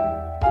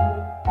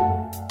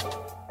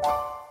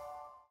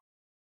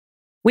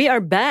 We are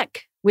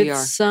back with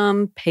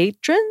some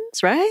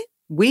patrons, right?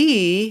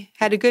 We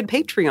had a good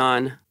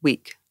Patreon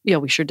week. Yeah,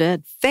 we sure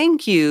did.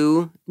 Thank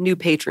you, new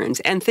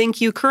patrons. And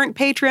thank you, current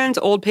patrons,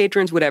 old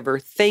patrons, whatever.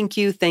 Thank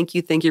you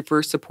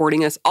for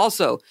supporting us.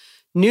 Also,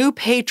 new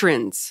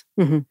patrons,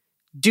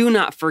 do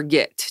not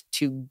forget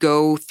to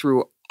go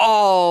through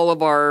all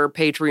of our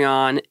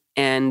Patreon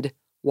and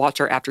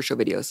watch our after show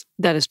videos.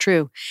 That is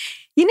true.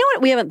 You know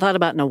what we haven't thought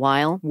about in a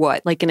while?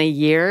 What? Like in a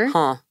year?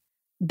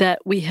 That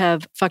we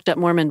have fucked up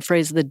Mormon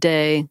phrase of the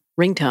day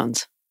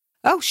ringtones.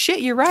 Oh, shit,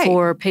 you're right.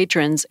 For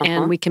patrons,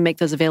 and we can make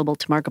those available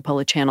to Marco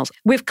Polo channels.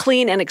 We have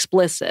clean and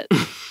explicit.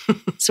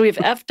 So we have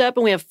effed up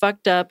and we have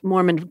fucked up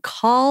Mormon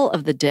call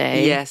of the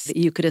day. Yes. That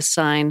you could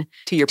assign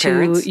to your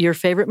parents. To your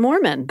favorite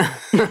Mormon. I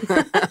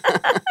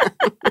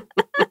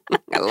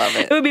love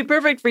it. It would be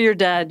perfect for your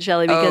dad,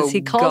 Shelley, because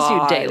he calls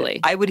you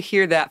daily. I would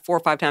hear that 4 or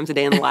 5 times a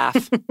day and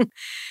laugh.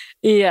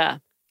 Yeah.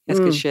 That's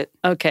good shit.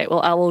 Okay,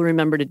 well, I will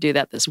remember to do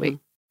that this week.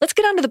 Let's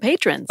get on to the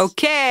patrons.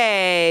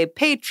 Okay.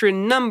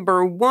 Patron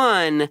number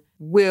 1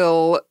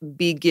 will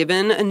be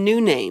given a new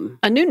name.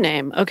 A new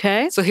name,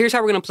 okay. So here's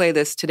how we're going to play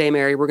this today,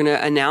 Mary. We're going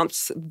to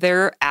announce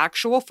their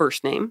actual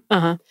first name,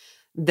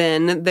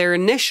 then their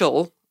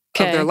initial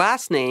of their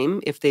last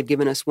name, if they've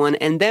given us one,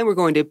 and then we're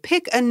going to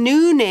pick a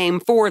new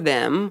name for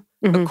them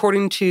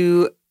according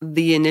to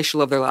the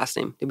initial of their last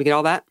name. Did we get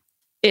all that?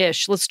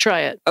 Ish. Let's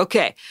try it.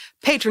 Okay.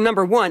 Patron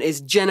number 1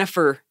 is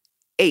Jennifer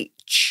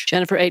H.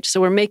 Jennifer H. So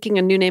we're making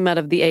a new name out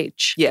of the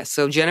H. Yes.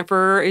 So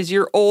Jennifer is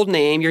your old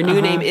name. Your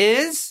new name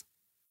is?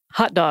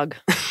 Hot Dog.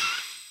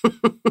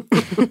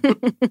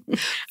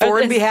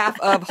 For in behalf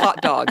of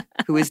Hot Dog,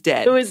 who is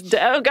dead. Who is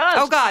dead? Oh, gosh.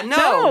 Oh, God,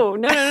 no.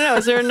 No.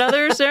 Is there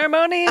another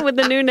ceremony with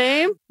the new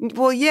name?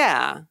 Well,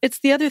 yeah. It's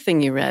the other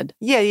thing you read.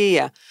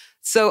 Yeah.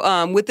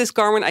 So with this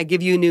garment, I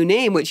give you a new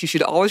name, which you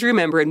should always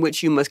remember and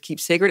which you must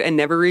keep sacred and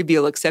never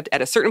reveal, except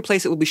at a certain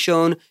place it will be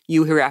shown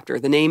you hereafter.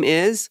 The name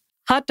is?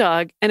 Hot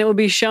Dog, and it will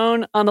be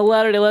shown on the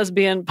Latter-day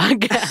Lesbian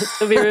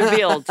podcast. It'll be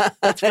revealed.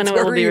 That's when it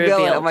will be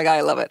revealed. Oh my God,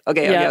 I love it.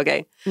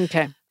 Okay.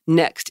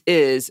 Next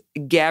is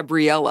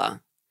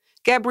Gabriella.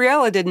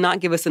 Gabriella did not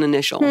give us an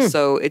initial,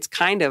 so it's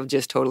kind of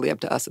just totally up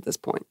to us at this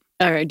point.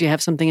 All right, do you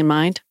have something in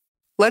mind?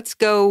 Let's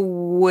go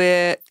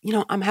with,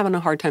 I'm having a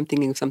hard time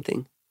thinking of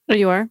something. Oh,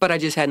 you are? But I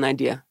just had an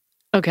idea.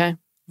 Okay.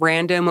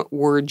 Random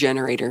word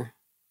generator.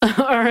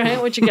 All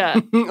right, what you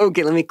got?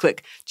 Okay, let me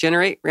click.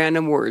 Generate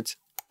random words.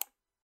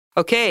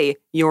 Okay,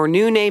 your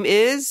new name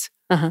is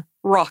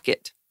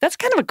Rocket. That's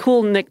kind of a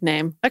cool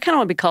nickname. I kind of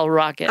want to be called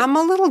Rocket. I'm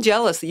a little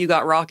jealous that you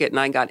got Rocket and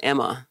I got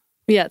Emma.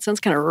 Yeah, it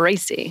sounds kind of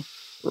racy.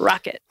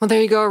 Rocket. Well,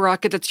 there you go,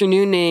 Rocket. That's your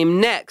new name.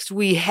 Next,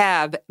 we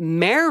have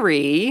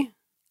Mary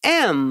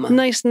M.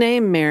 Nice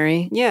name,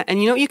 Mary. Yeah, and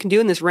you know what you can do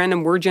in this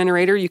random word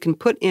generator? You can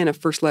put in a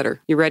first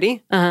letter. You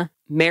ready?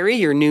 Mary,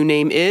 your new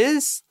name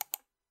is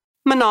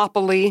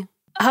Monopoly.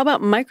 How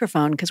about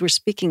microphone? Because we're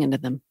speaking into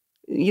them.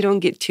 You don't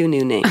get 2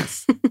 new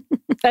names.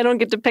 I don't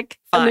get to pick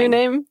a new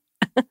name?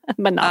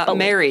 Monopoly.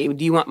 Mary,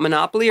 do you want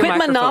Monopoly or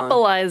microphone? Quit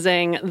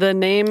monopolizing the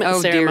name ceremony.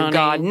 Oh, dear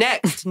God.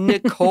 Next,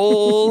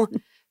 Nicole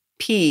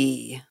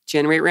P.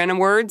 Generate random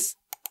words.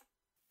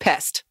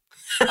 Pest.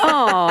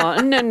 Oh,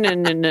 no.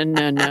 Want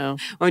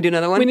to do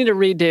another one? We need a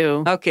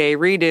redo. Okay,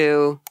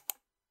 redo.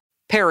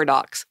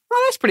 Paradox.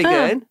 Oh, that's pretty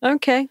good.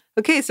 Okay.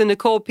 Okay, so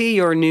Nicole P.,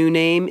 your new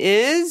name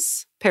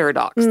is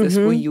Paradox. This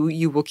will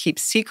you will keep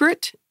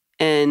secret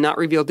and not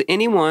revealed to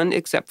anyone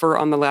except for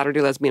on the Latter-day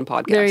Lesbian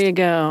podcast. There you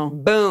go.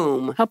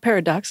 Boom. How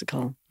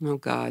paradoxical. Oh,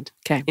 God.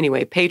 Okay.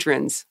 Anyway,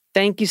 patrons.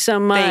 Thank you so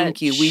much.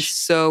 Thank you. We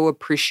so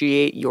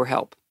appreciate your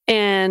help.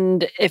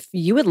 And if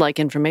you would like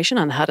information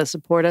on how to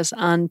support us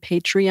on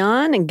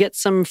Patreon and get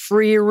some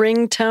free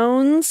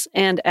ringtones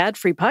and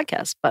ad-free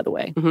podcasts, by the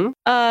way,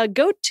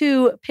 go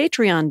to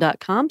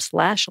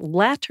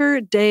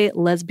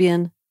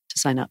patreon.com/latterdaylesbian to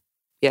sign up.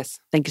 Yes.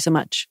 Thank you so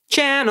much.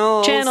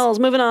 Channels.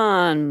 Moving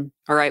on.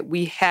 All right.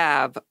 We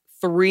have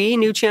 3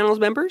 new channels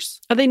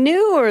members. Are they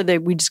new or are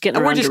we just getting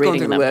around to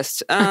reading them? We're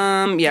just going through the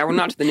list. Yeah, we're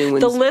not to the new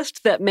ones. The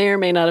list that may or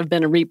may not have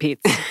been a repeat,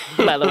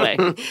 by the way.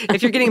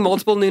 If you're getting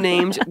multiple new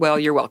names, well,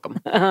 you're welcome.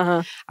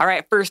 All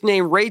right. First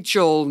name,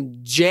 Rachel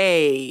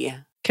J.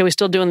 Okay, we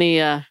still doing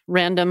the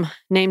random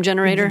name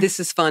generator? This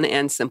is fun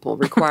and simple.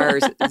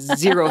 Requires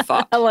 0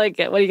 thought. I like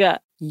it. What do you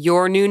got?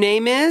 Your new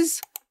name is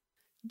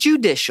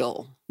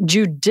Judicial.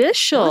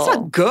 Judicial. That's a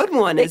good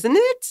one, isn't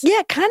it? Yeah,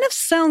 it kind of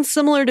sounds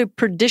similar to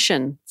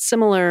perdition.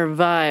 Similar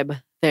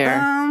vibe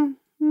there.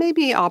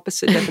 Maybe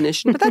opposite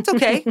definition, but that's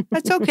okay.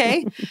 That's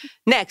okay.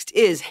 Next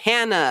is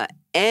Hannah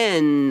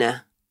N.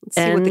 Let's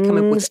see what they come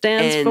up with.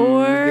 Stands N.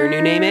 for? Your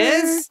new name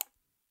is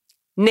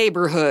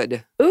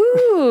Neighborhood.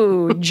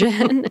 Ooh,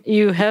 Jen,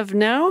 you have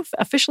now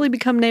officially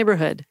become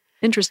Neighborhood.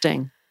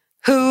 Interesting.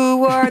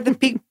 Who are the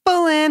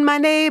people in my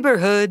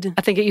neighborhood?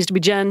 I think it used to be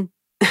Jen.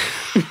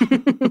 All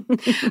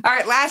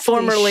right,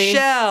 lastly,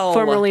 Shell.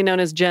 Formerly known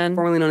as Jen.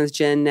 Formerly known as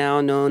Jen, now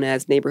known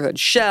as Neighborhood.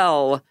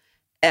 Shell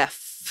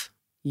F.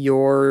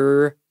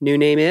 Your new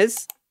name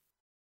is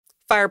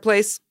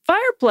Fireplace.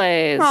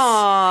 Fireplace.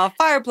 Aw,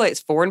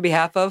 Fireplace. For in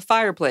behalf of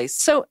Fireplace.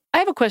 So I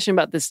have a question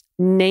about this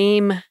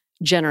name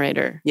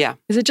generator. Yeah.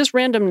 Is it just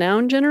random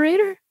noun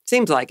generator?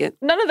 Seems like it.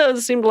 None of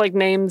those seemed like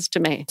names to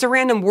me. It's a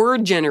random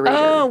word generator.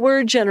 Oh,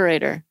 word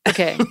generator.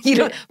 Okay.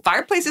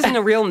 Fireplace isn't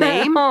a real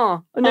name?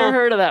 I've never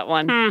heard of that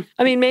one.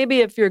 I mean, maybe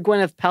if you're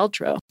Gwyneth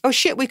Paltrow. Oh,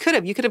 shit, we could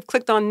have. You could have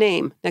clicked on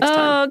name next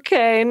time.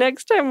 Okay,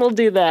 next time we'll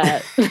do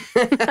that.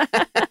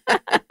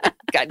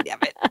 God damn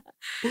it.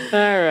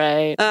 All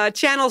right.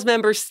 Channels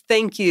members,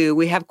 thank you.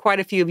 We have quite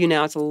a few of you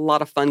now. It's a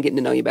lot of fun getting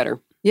to know you better.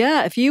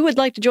 Yeah, if you would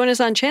like to join us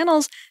on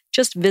Channels,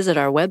 just visit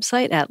our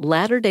website at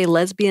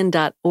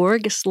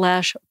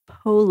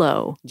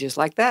latterdaylesbian.org/polo. Just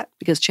like that.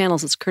 Because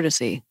Channels is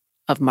courtesy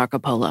of Marco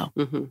Polo.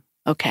 Mm-hmm.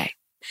 Okay.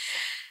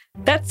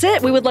 That's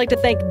it. We would like to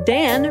thank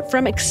Dan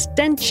from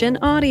Extension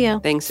Audio.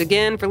 Thanks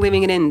again for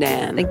leaving it in,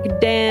 Dan. Thank you,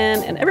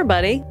 Dan. And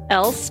everybody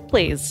else,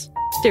 please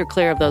steer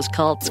clear of those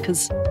cults,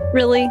 because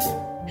really,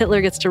 Hitler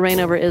gets to reign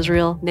over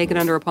Israel. Naked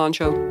under a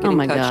poncho. Oh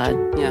my touched.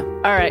 God. Yeah.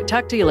 All right.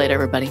 Talk to you later,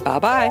 everybody.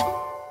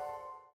 Bye-bye.